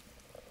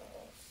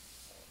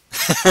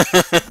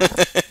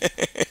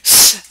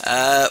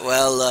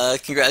 Well,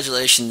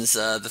 congratulations,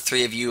 the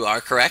 3 of you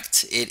are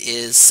correct. It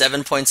is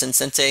 7 points in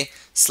sente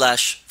 /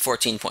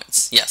 14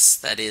 points. Yes,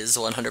 that is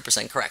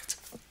 100% correct.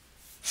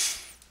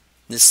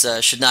 This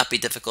should not be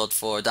difficult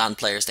for Don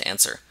players to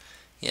answer.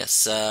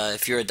 Yes,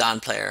 if you're a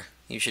Don player,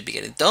 you should be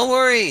getting... Don't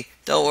worry!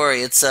 Don't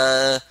worry, it's,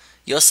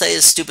 Yosei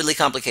is stupidly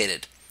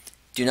complicated.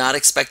 Do not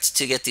expect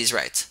to get these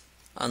right,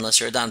 unless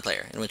you're a Don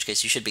player, in which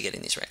case you should be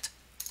getting these right.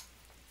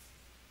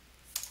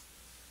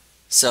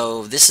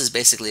 So this is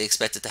basically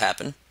expected to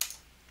happen.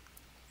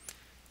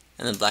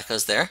 And then black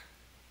goes there.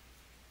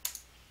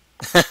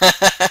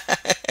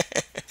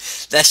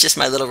 That's just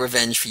my little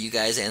revenge for you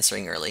guys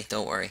answering early,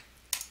 don't worry.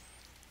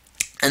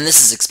 And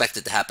this is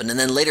expected to happen. And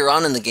then later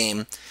on in the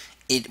game,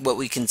 what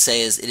we can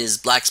say is it is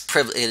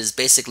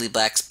basically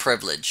black's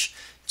privilege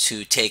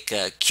to take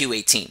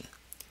Q18.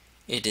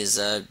 It is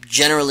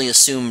generally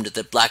assumed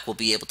that black will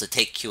be able to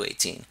take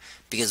Q18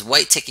 because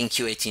white taking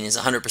Q18 is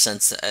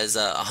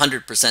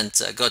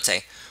 100%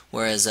 gote,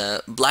 whereas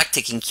black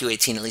taking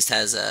Q18 at least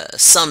has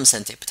some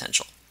sente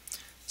potential.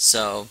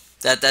 So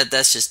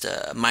that's just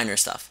minor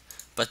stuff.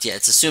 But yeah,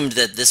 it's assumed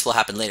that this will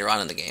happen later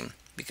on in the game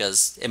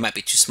because it might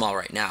be too small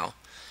right now.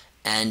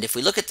 And if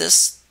we look at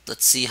this,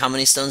 let's see how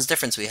many stones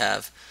difference we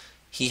have.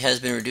 He has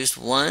been reduced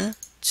 1,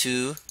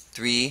 2,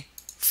 3,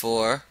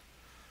 4,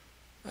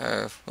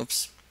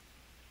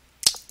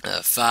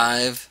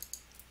 5,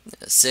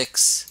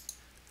 6.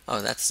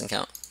 Oh, that doesn't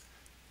count.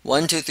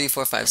 1, 2, 3,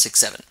 4, 5, 6,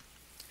 7.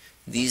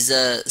 These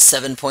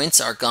 7 points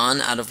are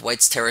gone out of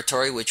white's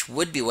territory, which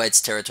would be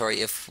white's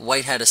territory if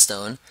white had a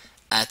stone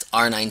at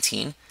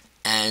R19.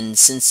 And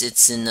since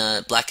it's in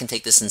black can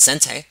take this in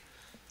sente,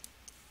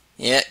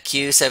 Yeah,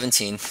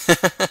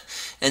 Q17.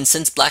 And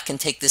since black can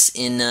take this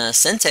in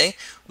sente,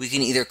 we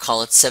can either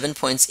call it 7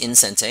 points in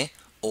sente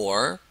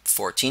or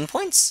 14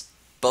 points,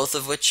 both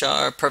of which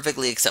are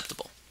perfectly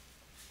acceptable.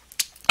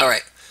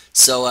 Alright,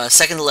 so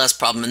second to last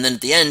problem, and then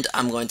at the end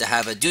I'm going to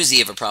have a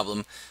doozy of a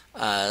problem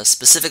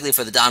specifically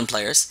for the Don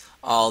players,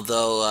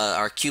 although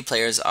our Q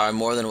players are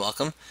more than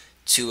welcome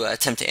to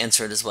attempt to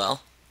answer it as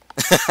well.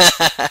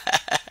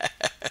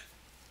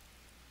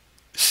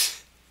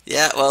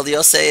 Yeah, well, the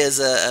Yosei is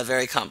a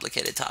very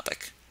complicated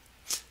topic.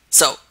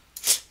 So,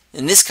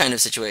 in this kind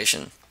of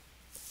situation,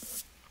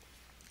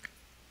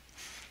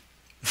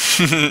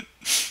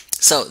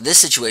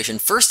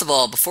 first of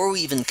all, before we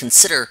even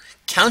consider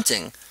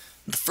counting,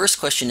 the first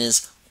question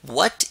is,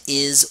 what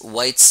is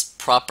white's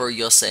proper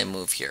Yosei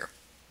move here?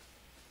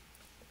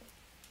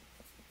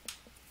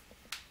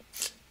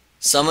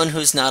 Someone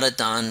who's not a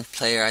Don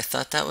player, I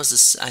thought that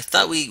was I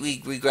thought we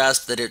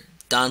grasped that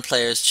Don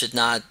players should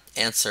not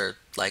answer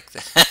like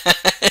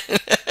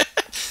that.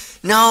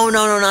 No,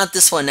 not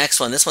this one. Next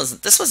one. This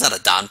one's not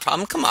a Don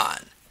problem. Come on.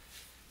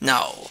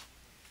 No,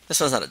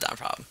 this one's not a Don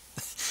problem.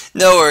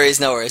 No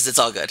worries. It's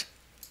all good.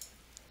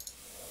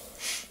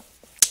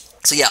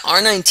 So yeah,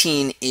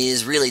 R19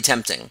 is really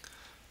tempting,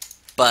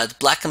 but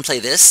black can play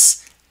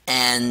this,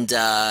 and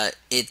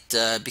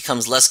it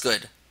becomes less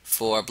good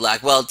for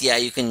black. Well, yeah,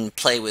 you can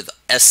play with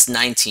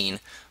S19,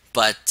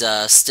 but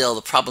still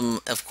the problem,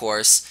 of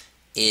course,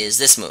 is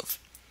this move.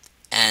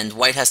 And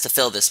white has to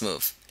fill this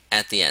move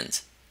at the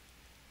end.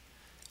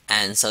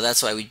 And so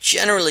that's why we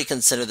generally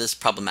consider this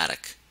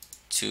problematic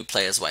to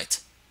play as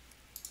white.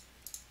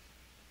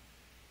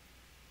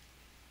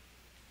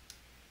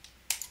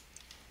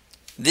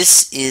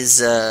 This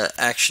is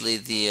actually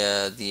the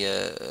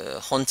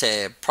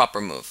Honte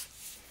proper move.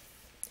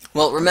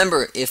 Well,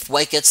 remember, if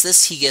white gets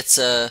this, he gets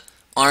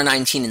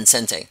R19 in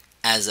sente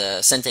as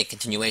a sente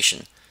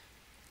continuation.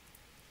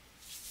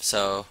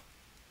 So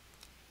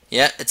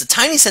yeah, it's a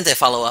tiny sente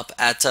follow-up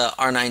at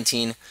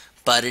R19,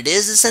 but it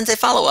is a sente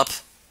follow-up,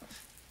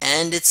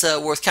 and it's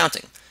worth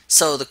counting.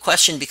 So the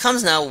question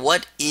becomes now,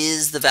 what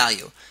is the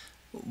value?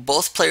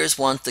 Both players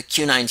want the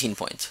Q19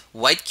 point.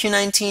 White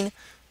Q19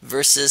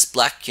 versus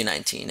black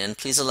Q19, and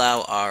please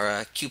allow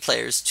our Q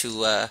players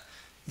to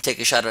take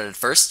a shot at it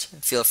first.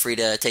 Feel free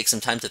to take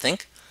some time to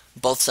think.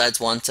 Both sides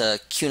want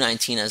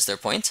Q19 as their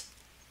point,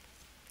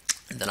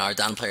 and then our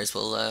Don players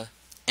will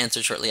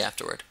answer shortly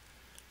afterward.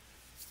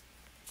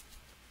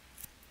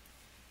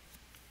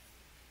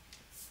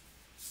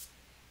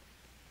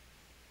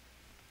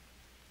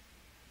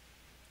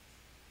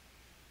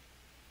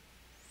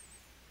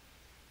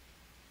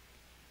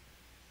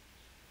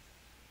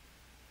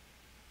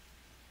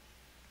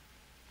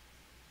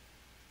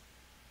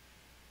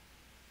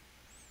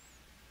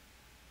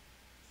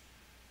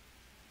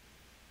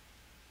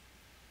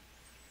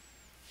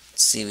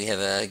 See, we have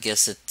a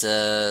guess at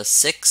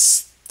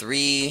 6,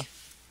 3,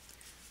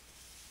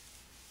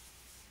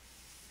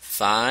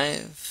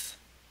 5.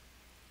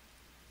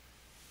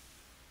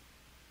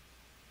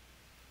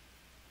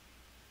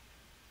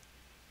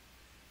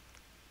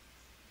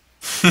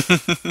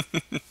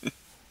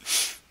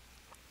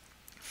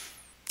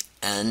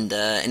 And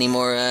any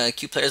more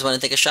Q players want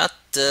to take a shot?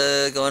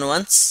 Going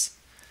once,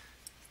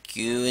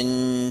 Q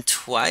in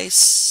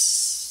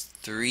twice,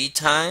 3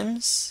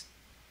 times.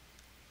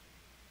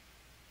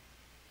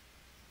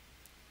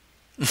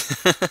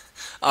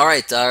 All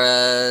right,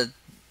 Don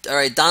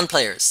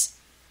players.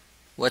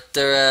 What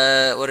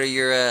are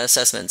your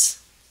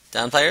assessments?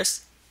 Don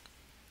players?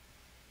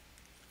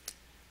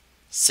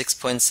 6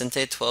 points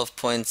sente, 12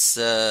 points.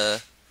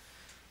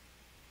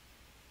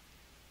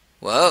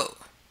 Whoa,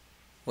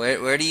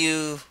 where do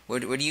you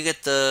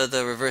get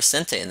the reverse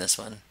sente in this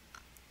one?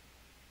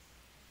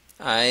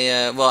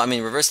 Well, I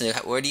mean reverse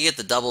sente. Where do you get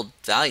the doubled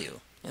value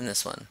in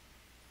this one?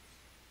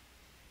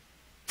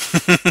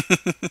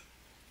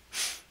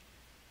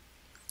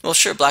 Well,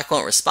 sure, black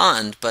won't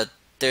respond, but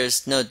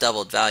there's no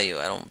doubled value,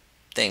 I don't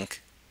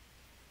think.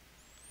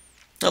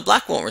 No,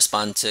 black won't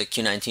respond to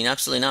Q19,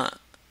 absolutely not.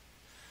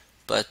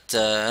 But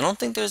I don't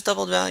think there's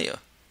doubled value.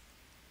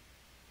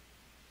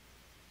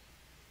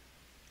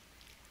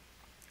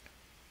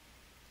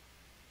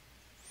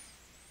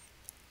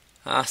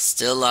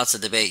 Still lots of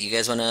debate. You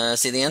guys want to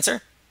see the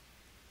answer?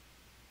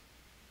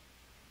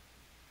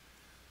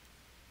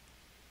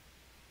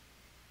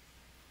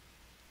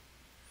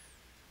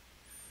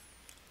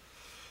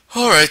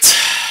 All right,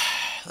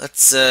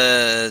 let's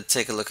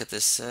take a look at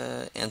this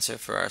answer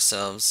for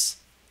ourselves.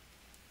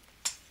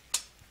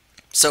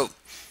 So,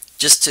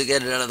 just to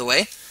get it out of the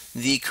way,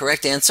 the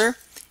correct answer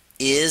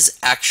is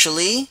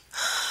actually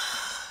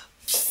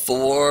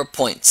 4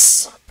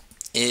 points.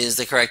 Is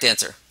the correct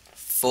answer.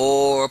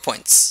 4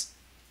 points.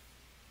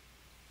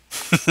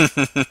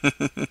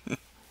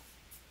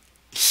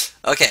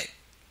 Okay.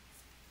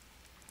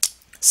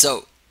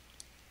 So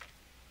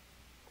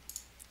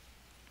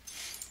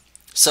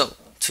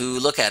to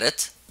look at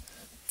it,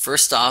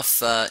 first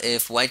off,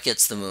 if white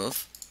gets the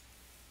move,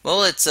 well,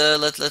 let's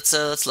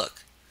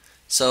look.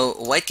 So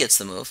white gets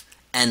the move,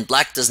 and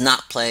black does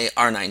not play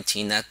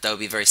r19. That would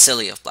be very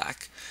silly of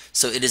black.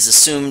 So it is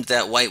assumed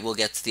that white will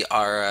get the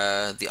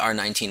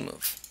r19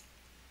 move.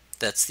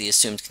 That's the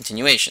assumed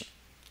continuation.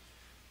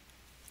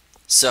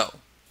 So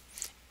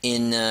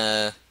in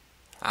yes,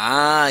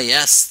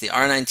 the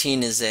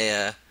r19 is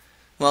a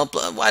well,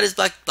 why does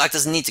black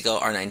doesn't need to go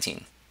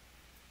r19?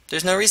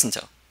 There's no reason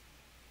to.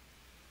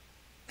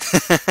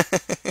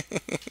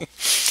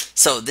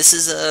 So this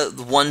is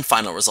one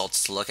final result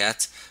to look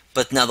at,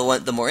 but now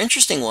the more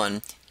interesting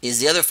one is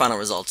the other final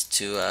result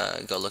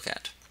to go look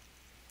at.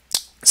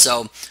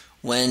 So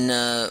when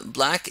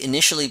black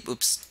initially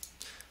plays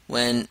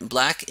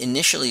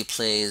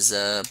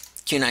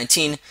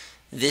q19,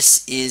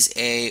 this is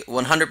a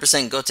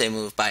 100% gote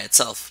move by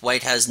itself.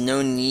 White has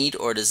no need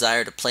or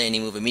desire to play any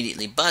move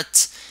immediately,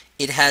 but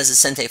it has a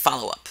sente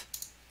follow-up.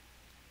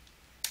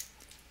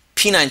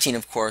 P19,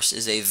 of course,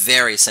 is a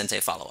very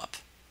sente follow-up.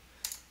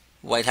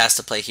 White has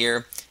to play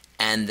here,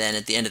 and then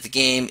at the end of the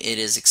game, it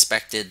is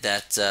expected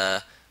that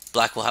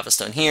black will have a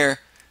stone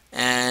here,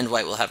 and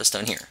white will have a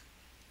stone here.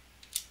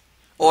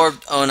 Or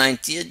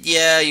O19,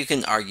 yeah, you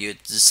can argue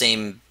it's the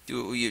same.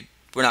 We're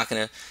not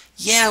gonna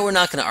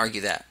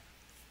argue that.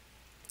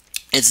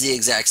 It's the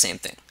exact same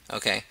thing.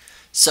 Okay,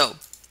 so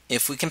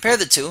if we compare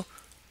the two,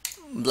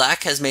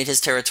 black has made his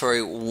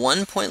territory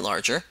 1 point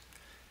larger,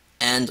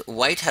 and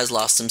white has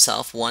lost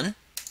himself 1,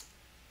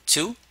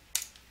 2,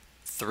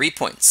 3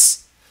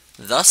 points.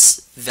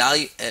 Thus,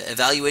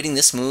 evaluating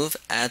this move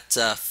at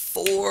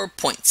 4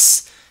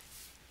 points.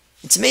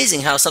 It's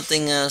amazing how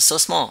something so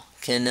small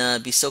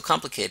can be so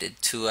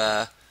complicated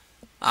to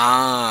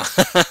yeah,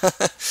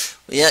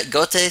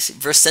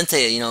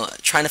 gote-with-sente,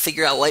 trying to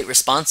figure out white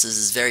responses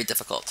is very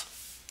difficult.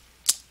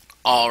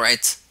 All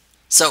right,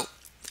 so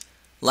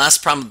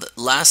last problem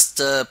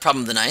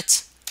of the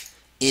night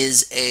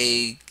is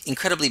a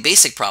incredibly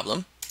basic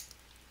problem,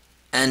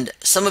 and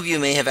some of you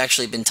may have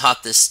actually been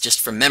taught this just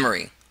from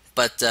memory,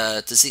 but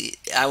I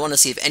want to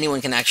see if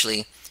anyone can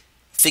actually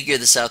figure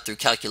this out through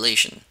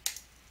calculation.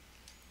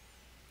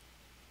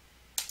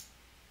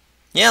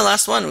 Yeah,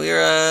 last one.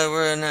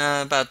 We're in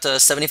about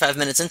 75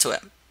 minutes into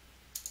it.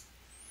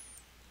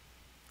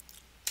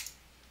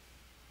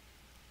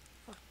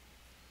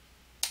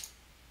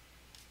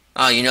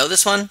 Oh, you know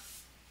this one?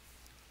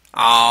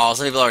 Oh,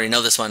 some people already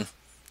know this one.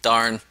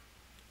 Darn.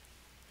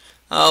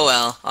 Oh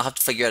well, I'll have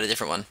to figure out a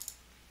different one.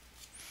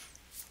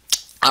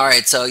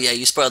 Alright, so yeah,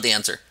 you spoiled the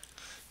answer.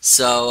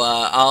 So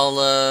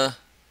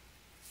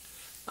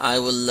I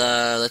will,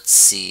 let's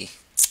see.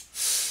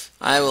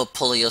 I will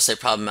pull a Yosei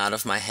problem out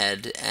of my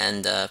head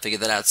and figure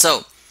that out.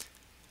 So,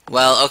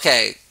 well,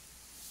 okay.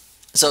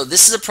 So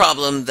this is a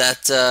problem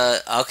that,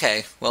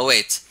 okay, well,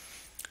 wait.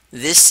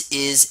 This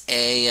is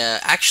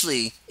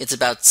actually, it's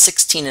about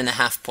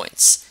 16.5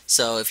 points.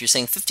 So if you're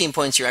saying 15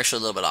 points, you're actually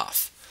a little bit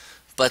off.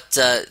 But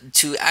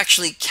to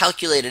actually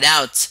calculate it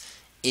out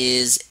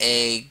is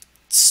a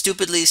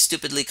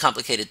stupidly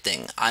complicated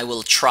thing. I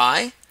will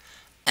try,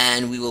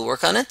 and we will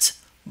work on it.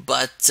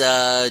 But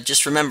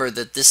just remember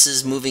that this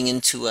is moving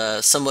into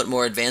somewhat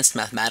more advanced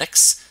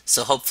mathematics.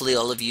 So hopefully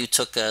all of you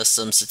took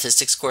some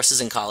statistics courses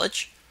in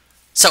college.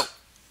 So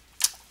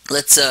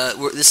let's.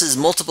 This is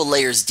multiple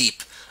layers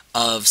deep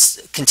of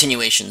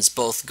continuations,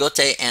 both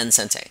gote and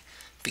sente,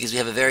 because we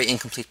have a very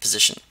incomplete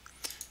position.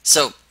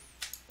 So,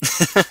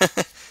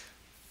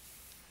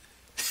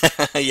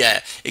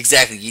 yeah,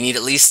 exactly. You need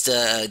at least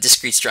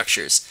discrete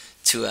structures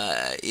to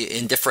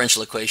in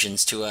differential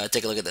equations to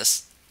take a look at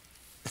this.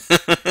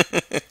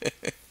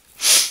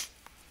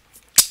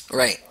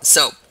 Right.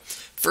 So,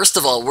 first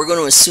of all, we're going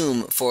to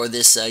assume for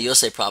this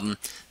Yosei problem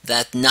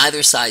that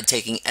neither side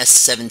taking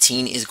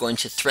S17 is going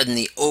to threaten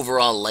the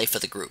overall life of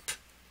the group.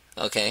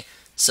 Okay.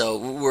 So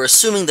we're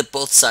assuming that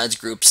both sides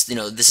groups,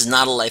 this is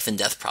not a life and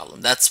death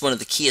problem. That's one of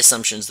the key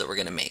assumptions that we're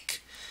going to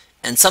make.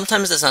 And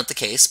sometimes that's not the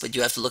case, but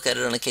you have to look at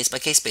it on a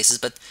case-by-case basis.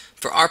 But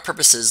for our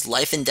purposes,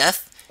 life and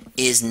death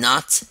is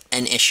not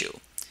an issue.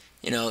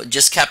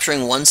 Just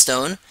capturing one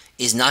stone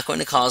is not going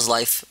to cause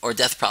life or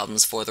death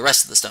problems for the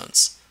rest of the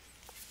stones.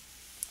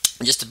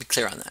 Just to be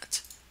clear on that.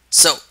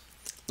 So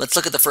let's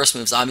look at the first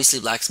moves. Obviously,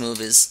 black's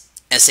move is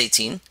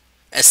S17,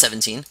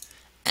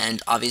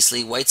 and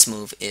obviously white's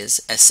move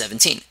is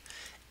S17.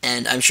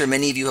 And I'm sure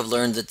many of you have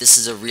learned that this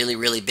is a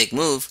really big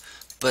move,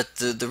 but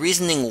the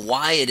reasoning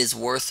why it is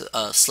worth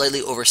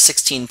slightly over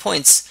 16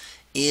 points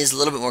is a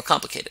little bit more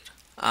complicated.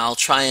 I'll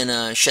try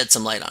and shed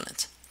some light on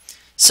it.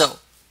 So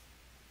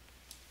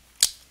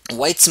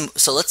let's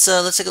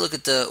take a look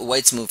at the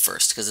white's move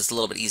first, because it's a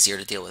little bit easier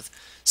to deal with.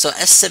 So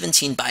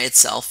S17 by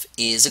itself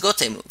is a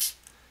gote move.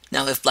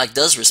 Now if black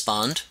does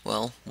respond,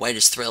 well, white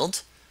is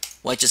thrilled.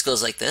 White just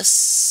goes like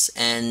this,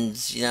 and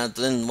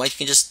then white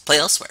can just play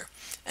elsewhere.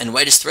 And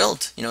white is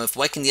thrilled. If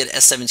white can get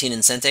S17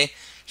 in sente,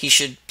 he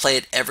should play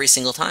it every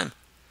single time.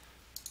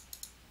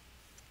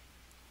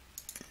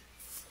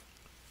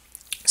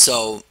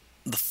 So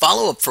the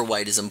follow-up for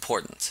white is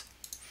important.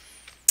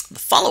 The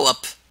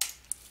follow-up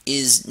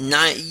is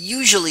not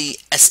usually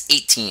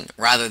S18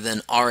 rather than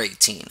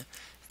R18,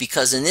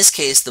 because in this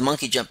case the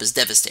monkey jump is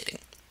devastating.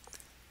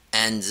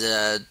 And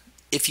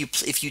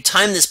if you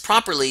time this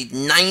properly,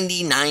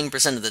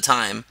 99% of the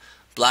time,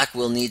 black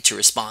will need to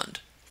respond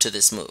to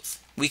this move.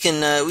 We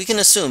can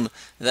assume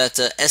that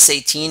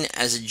S18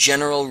 as a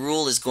general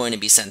rule is going to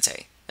be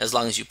sente, as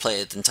long as you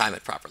play it and time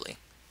it properly.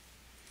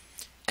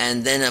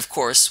 And then of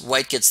course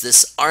white gets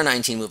this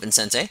R19 move in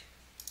sente.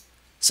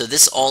 So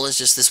this all is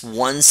just this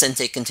one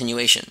sente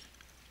continuation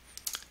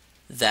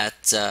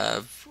that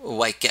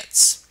white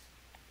gets.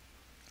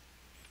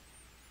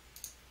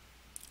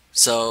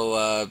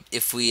 So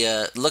if we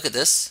look at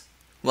this,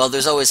 well,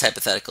 there's always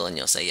hypothetical, and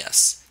you'll say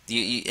yes.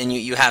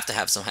 You have to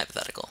have some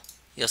hypothetical.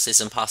 You'll say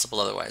it's impossible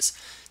otherwise.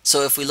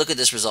 So if we look at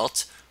this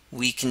result,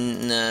 we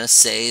can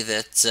say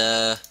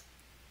that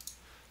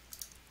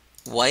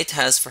white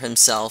has for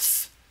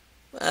himself,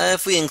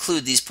 if we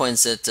include these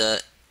points at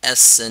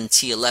S and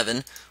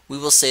T11, we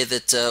will say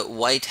that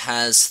white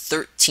has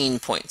 13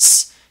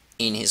 points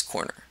in his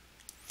corner.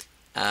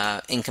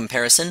 In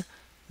comparison,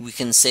 we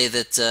can say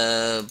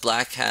that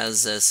black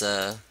has, as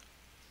a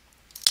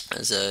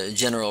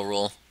general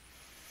rule,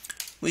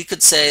 we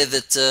could say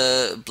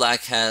that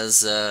black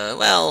has,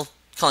 well,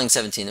 calling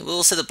 17,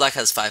 we'll say that black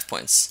has 5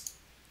 points.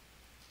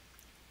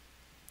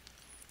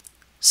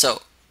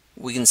 So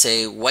we can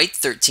say white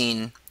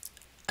 13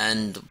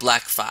 and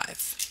black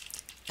 5.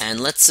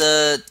 And let's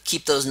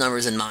keep those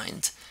numbers in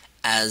mind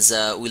as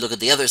we look at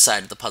the other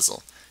side of the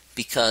puzzle,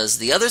 because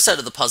the other side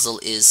of the puzzle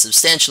is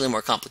substantially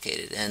more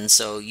complicated, and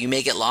so you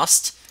may get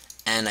lost,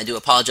 and I do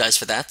apologize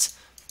for that,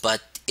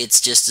 but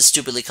it's just a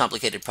stupidly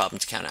complicated problem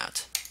to count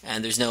out,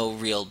 and there's no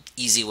real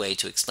easy way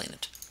to explain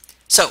it.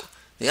 So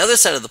the other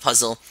side of the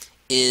puzzle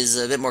is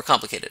a bit more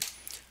complicated.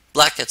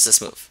 Black gets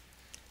this move,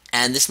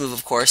 and this move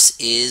of course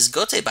is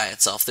gote by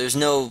itself. There's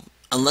no,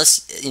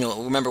 unless,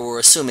 remember, we're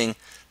assuming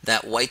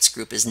that white's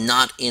group is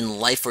not in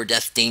life or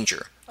death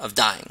danger of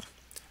dying.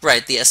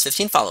 Right, the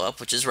S15 follow-up,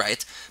 which is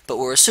right, but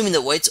we're assuming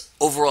that white's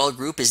overall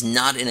group is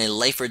not in a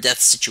life or death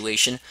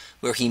situation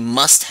where he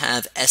must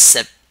have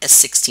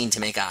S16 to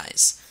make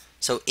eyes.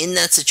 So in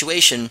that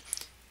situation,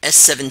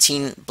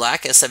 S17,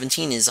 black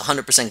S17 is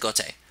 100%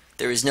 gote.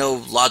 There is no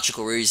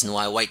logical reason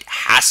why white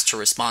has to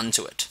respond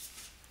to it.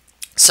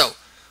 So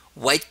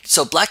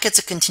black gets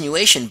a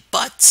continuation,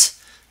 but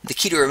the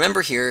key to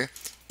remember here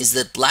is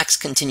that black's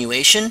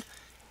continuation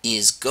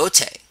is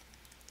gote.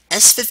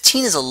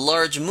 S15 is a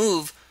large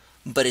move,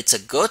 but it's a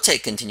gote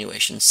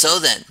continuation. So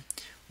then,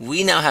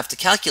 we now have to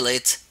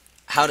calculate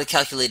how to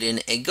calculate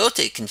in a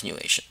gote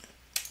continuation.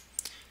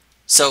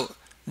 So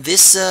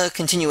this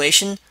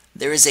continuation,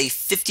 there is a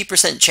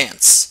 50%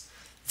 chance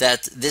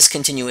that this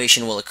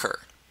continuation will occur.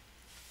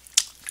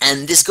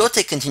 And this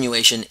gote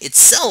continuation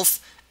itself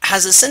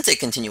has a sente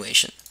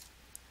continuation,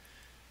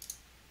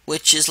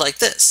 which is like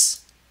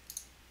this.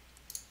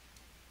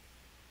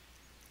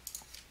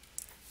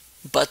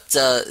 But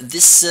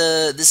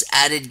this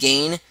added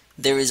gain,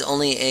 there is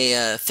only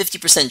a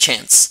 50%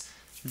 chance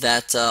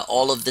that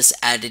all of this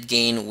added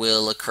gain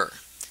will occur.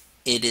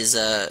 It is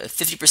a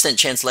 50%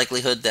 chance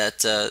likelihood that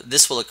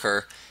this will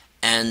occur,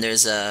 and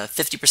there's a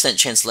 50%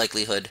 chance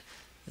likelihood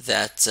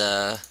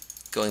that,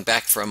 going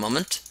back for a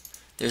moment,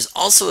 there's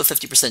also a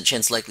 50%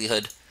 chance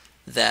likelihood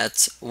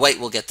that white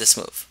will get this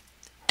move.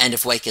 And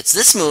if white gets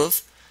this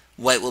move,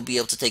 white will be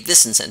able to take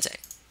this in sente.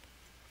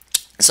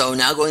 So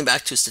now going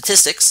back to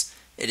statistics,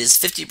 it is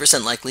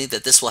 50% likely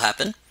that this will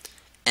happen,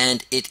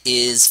 and it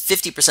is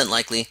 50%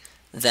 likely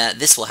that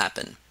this will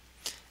happen.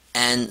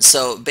 And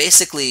so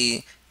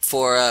basically,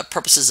 for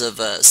purposes of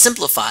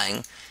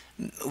simplifying,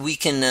 we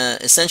can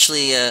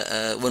essentially,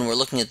 when we're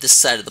looking at this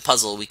side of the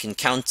puzzle, we can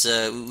count,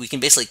 we can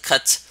basically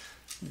cut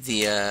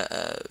the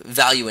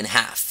value in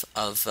half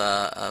of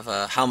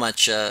how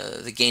much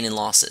the gain and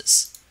loss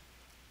is.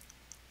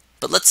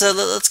 But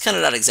let's count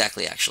it out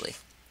exactly, actually,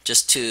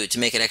 just to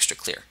make it extra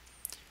clear.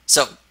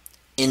 So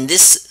in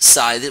this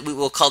side,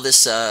 we'll call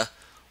this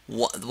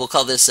we'll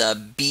call this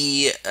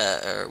B,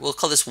 or we'll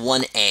call this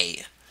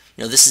 1A.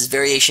 This is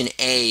variation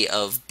A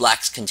of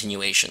black's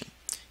continuation.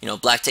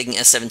 Black taking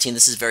S17,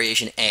 this is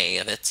variation A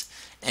of it.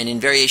 And in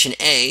variation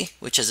A,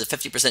 which has a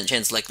 50%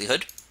 chance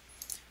likelihood,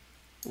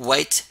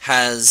 white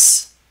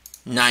has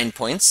 9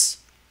 points,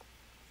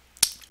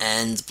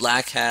 and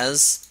black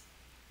has,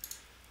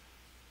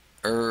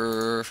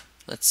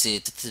 let's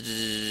see,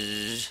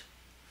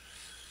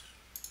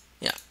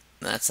 yeah,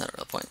 that's not a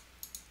real point.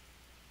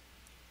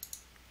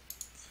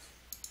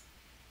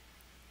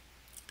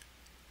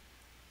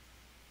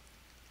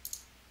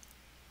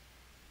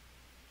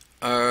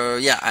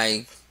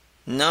 Yeah,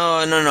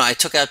 no, I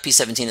took out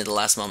P17 at the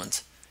last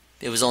moment.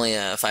 It was only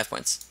 5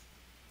 points.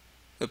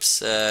 Oops,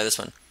 this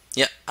one.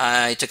 Yeah,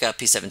 I took out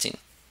P17.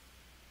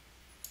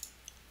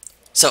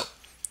 So,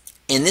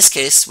 in this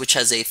case, which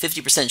has a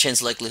 50%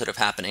 chance likelihood of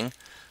happening,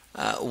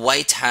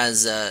 white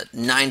has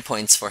 9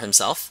 points for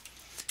himself,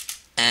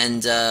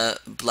 and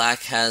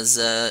black has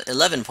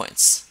 11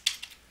 points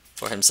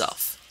for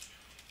himself.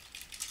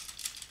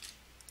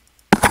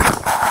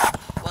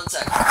 1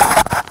 second.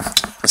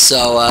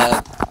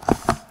 So,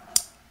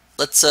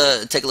 let's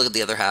take a look at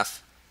the other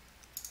half.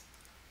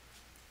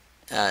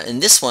 In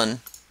this one,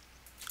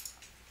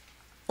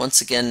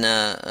 once again,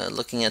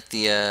 looking at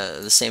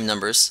the same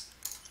numbers,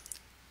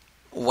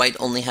 white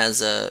only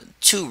has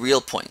 2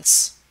 real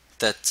points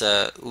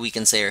that we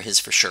can say are his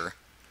for sure.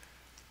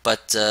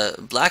 But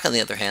black, on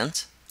the other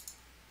hand,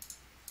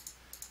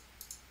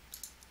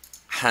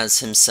 has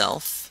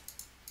himself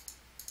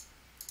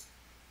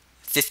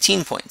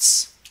 15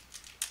 points.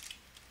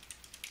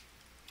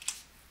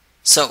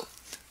 So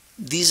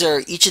these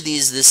are each of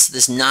these,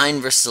 this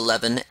 9 versus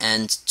 11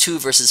 and 2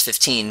 versus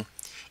 15,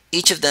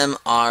 each of them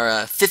are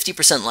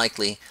 50%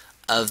 likely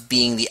of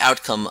being the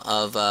outcome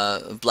of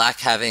black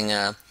having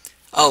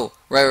oh,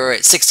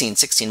 right,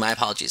 16, my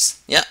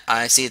apologies. Yeah,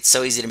 I see, it's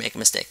so easy to make a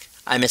mistake.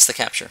 I missed the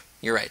capture.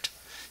 You're right.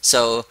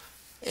 So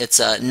it's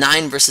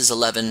 9 versus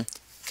 11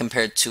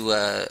 compared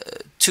to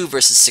 2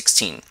 versus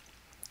 16.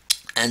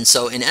 And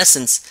so in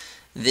essence,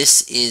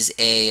 this is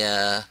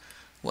a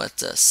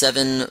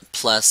 7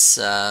 plus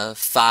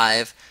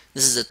 5.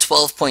 This is a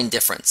 12-point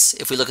difference.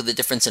 If we look at the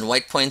difference in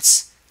white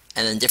points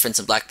and then difference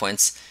in black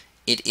points,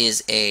 it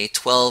is a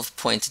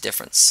 12-point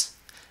difference.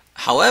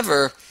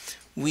 However,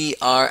 we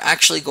are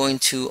actually going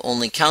to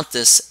only count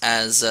this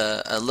as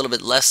a little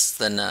bit less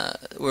than,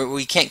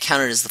 we can't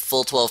count it as the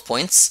full 12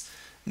 points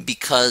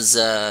because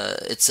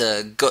it's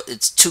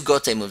 2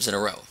 gote moves in a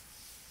row.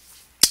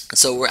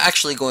 So we're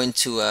actually going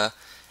to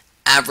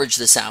average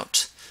this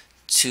out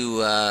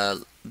to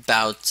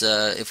about,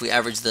 if we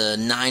average the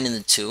 9 and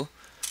the 2,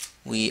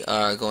 we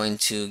are going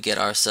to get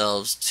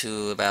ourselves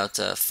to about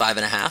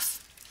 5.5.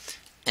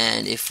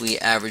 And if we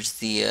average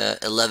the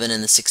 11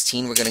 and the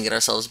 16, we're going to get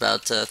ourselves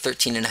about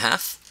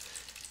 13.5.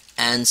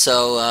 And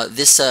so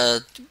this,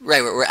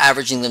 right, we're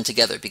averaging them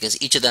together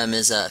because each of them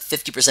is a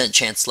 50%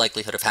 chance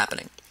likelihood of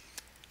happening.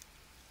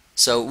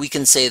 So we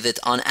can say that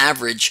on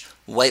average,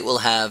 white will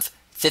have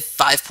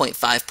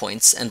 5.5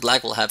 points and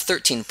black will have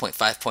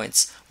 13.5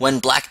 points when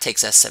black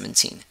takes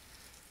S17.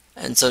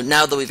 And so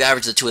now that we've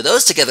averaged the 2 of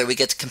those together, we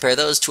get to compare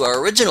those to our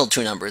original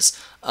 2 numbers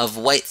of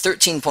white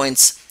 13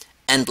 points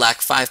and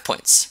black 5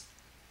 points.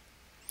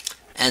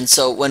 And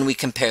so when we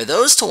compare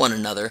those to one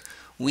another,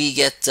 we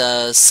get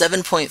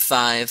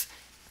 7.5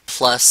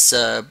 plus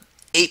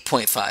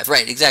 8.5.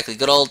 Right, exactly.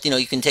 Good old,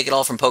 you can take it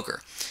all from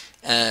poker.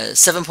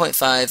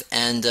 7.5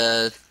 and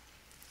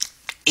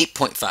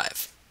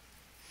 8.5,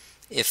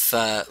 if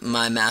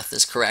my math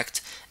is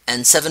correct.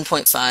 And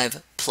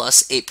 7.5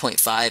 plus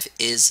 8.5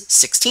 is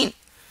 16,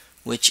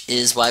 which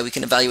is why we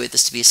can evaluate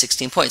this to be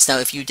 16 points. Now,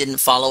 if you didn't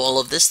follow all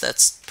of this,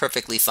 that's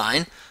perfectly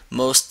fine.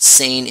 Most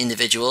sane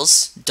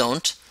individuals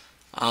don't.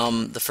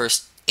 The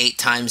first 8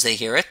 times they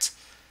hear it,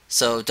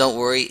 so don't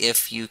worry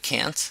if you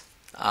can't.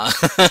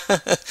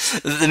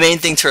 The main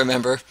thing to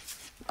remember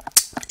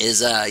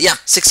is, yeah,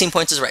 16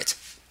 points is right.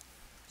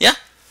 Yeah,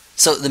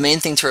 so the main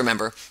thing to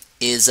remember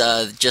is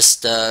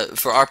just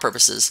for our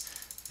purposes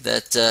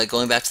that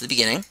going back to the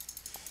beginning,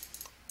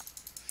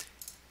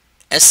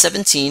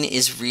 S17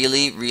 is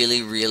really,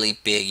 really, really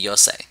big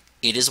yosei.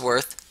 It is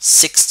worth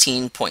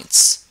 16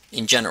 points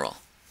in general.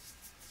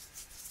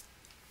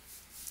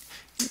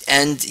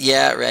 And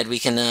yeah, Red, we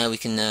can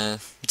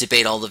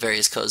debate all the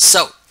various codes.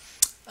 So,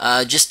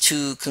 just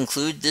to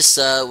conclude, this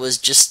was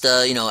just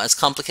as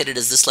complicated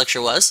as this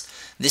lecture was.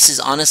 This is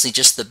honestly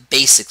just the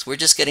basics. We're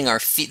just getting our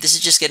feet. This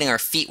is just getting our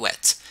feet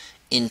wet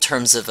in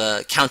terms of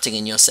counting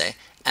in yosei.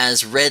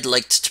 As Red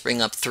liked to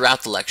bring up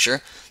throughout the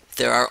lecture,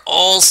 there are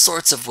all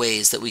sorts of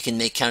ways that we can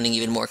make counting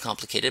even more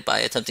complicated by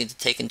attempting to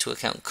take into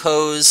account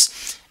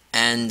codes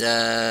and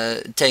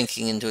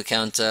taking into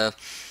account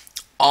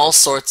all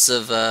sorts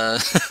of other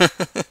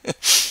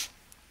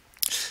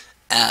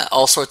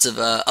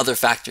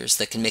factors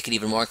that can make it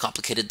even more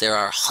complicated. There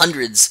are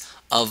hundreds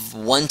of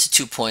 1 to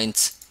 2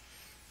 point,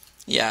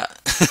 yeah,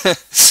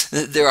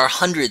 there are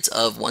hundreds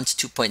of 1 to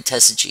 2 point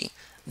tesuji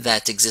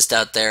that exist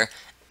out there,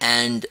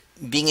 and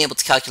being able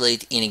to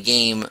calculate in a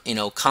game,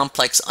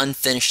 complex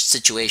unfinished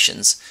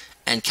situations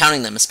and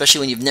counting them, especially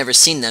when you've never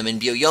seen them in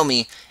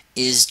Byoyomi,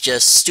 is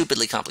just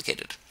stupidly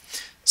complicated.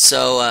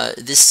 So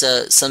this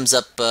sums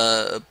up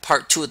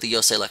part 2 of the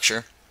yosei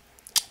lecture.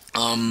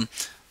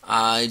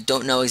 I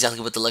don't know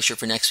exactly what the lecture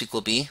for next week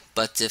will be,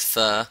 but if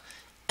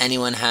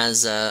anyone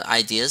has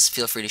ideas,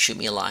 feel free to shoot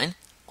me a line.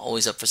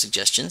 Always up for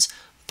suggestions.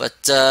 But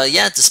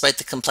yeah, despite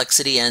the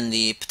complexity and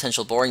the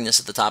potential boringness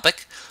of the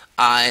topic,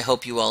 I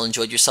hope you all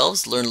enjoyed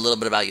yourselves, learned a little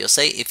bit about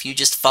yosei. If you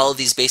just follow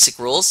these basic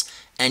rules,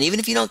 and even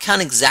if you don't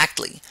count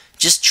exactly,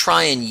 just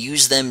try and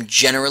use them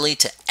generally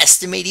to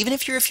estimate, even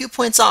if you're a few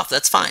points off,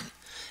 that's fine.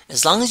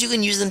 As long as you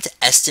can use them to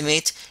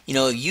estimate,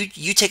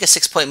 you take a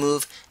 6-point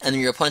move, and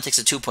then your opponent takes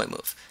a 2-point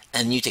move.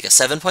 And you take a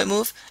 7-point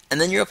move, and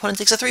then your opponent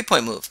takes a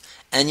 3-point move.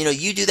 And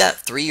you do that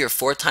 3 or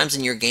 4 times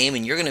in your game,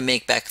 and you're going to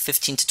make back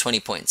 15 to 20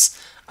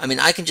 points. I mean,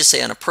 I can just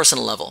say on a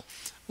personal level,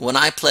 when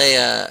I play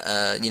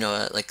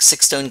like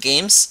 6-stone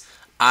games,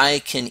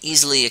 I can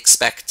easily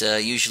expect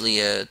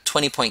usually a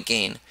 20-point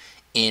gain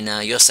in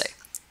yosei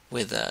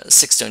with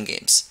 6-stone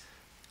games.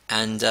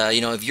 And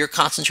if you're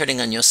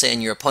concentrating on yosei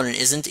and your opponent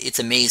isn't, it's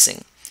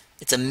amazing.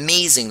 It's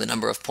amazing the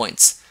number of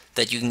points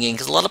that you can gain,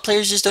 because a lot of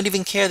players just don't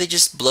even care. They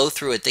just blow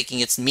through it thinking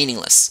it's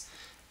meaningless.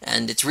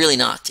 and it's really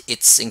not.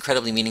 It's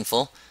incredibly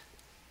meaningful.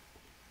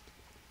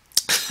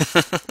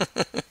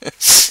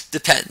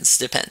 Depends.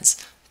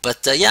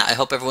 But yeah, I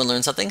hope everyone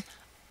learned something.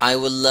 I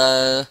will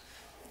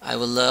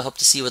hope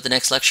to see you at the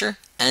next lecture,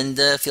 and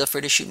feel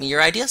free to shoot me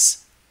your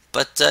ideas.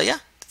 But yeah,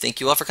 thank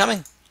you all for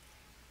coming.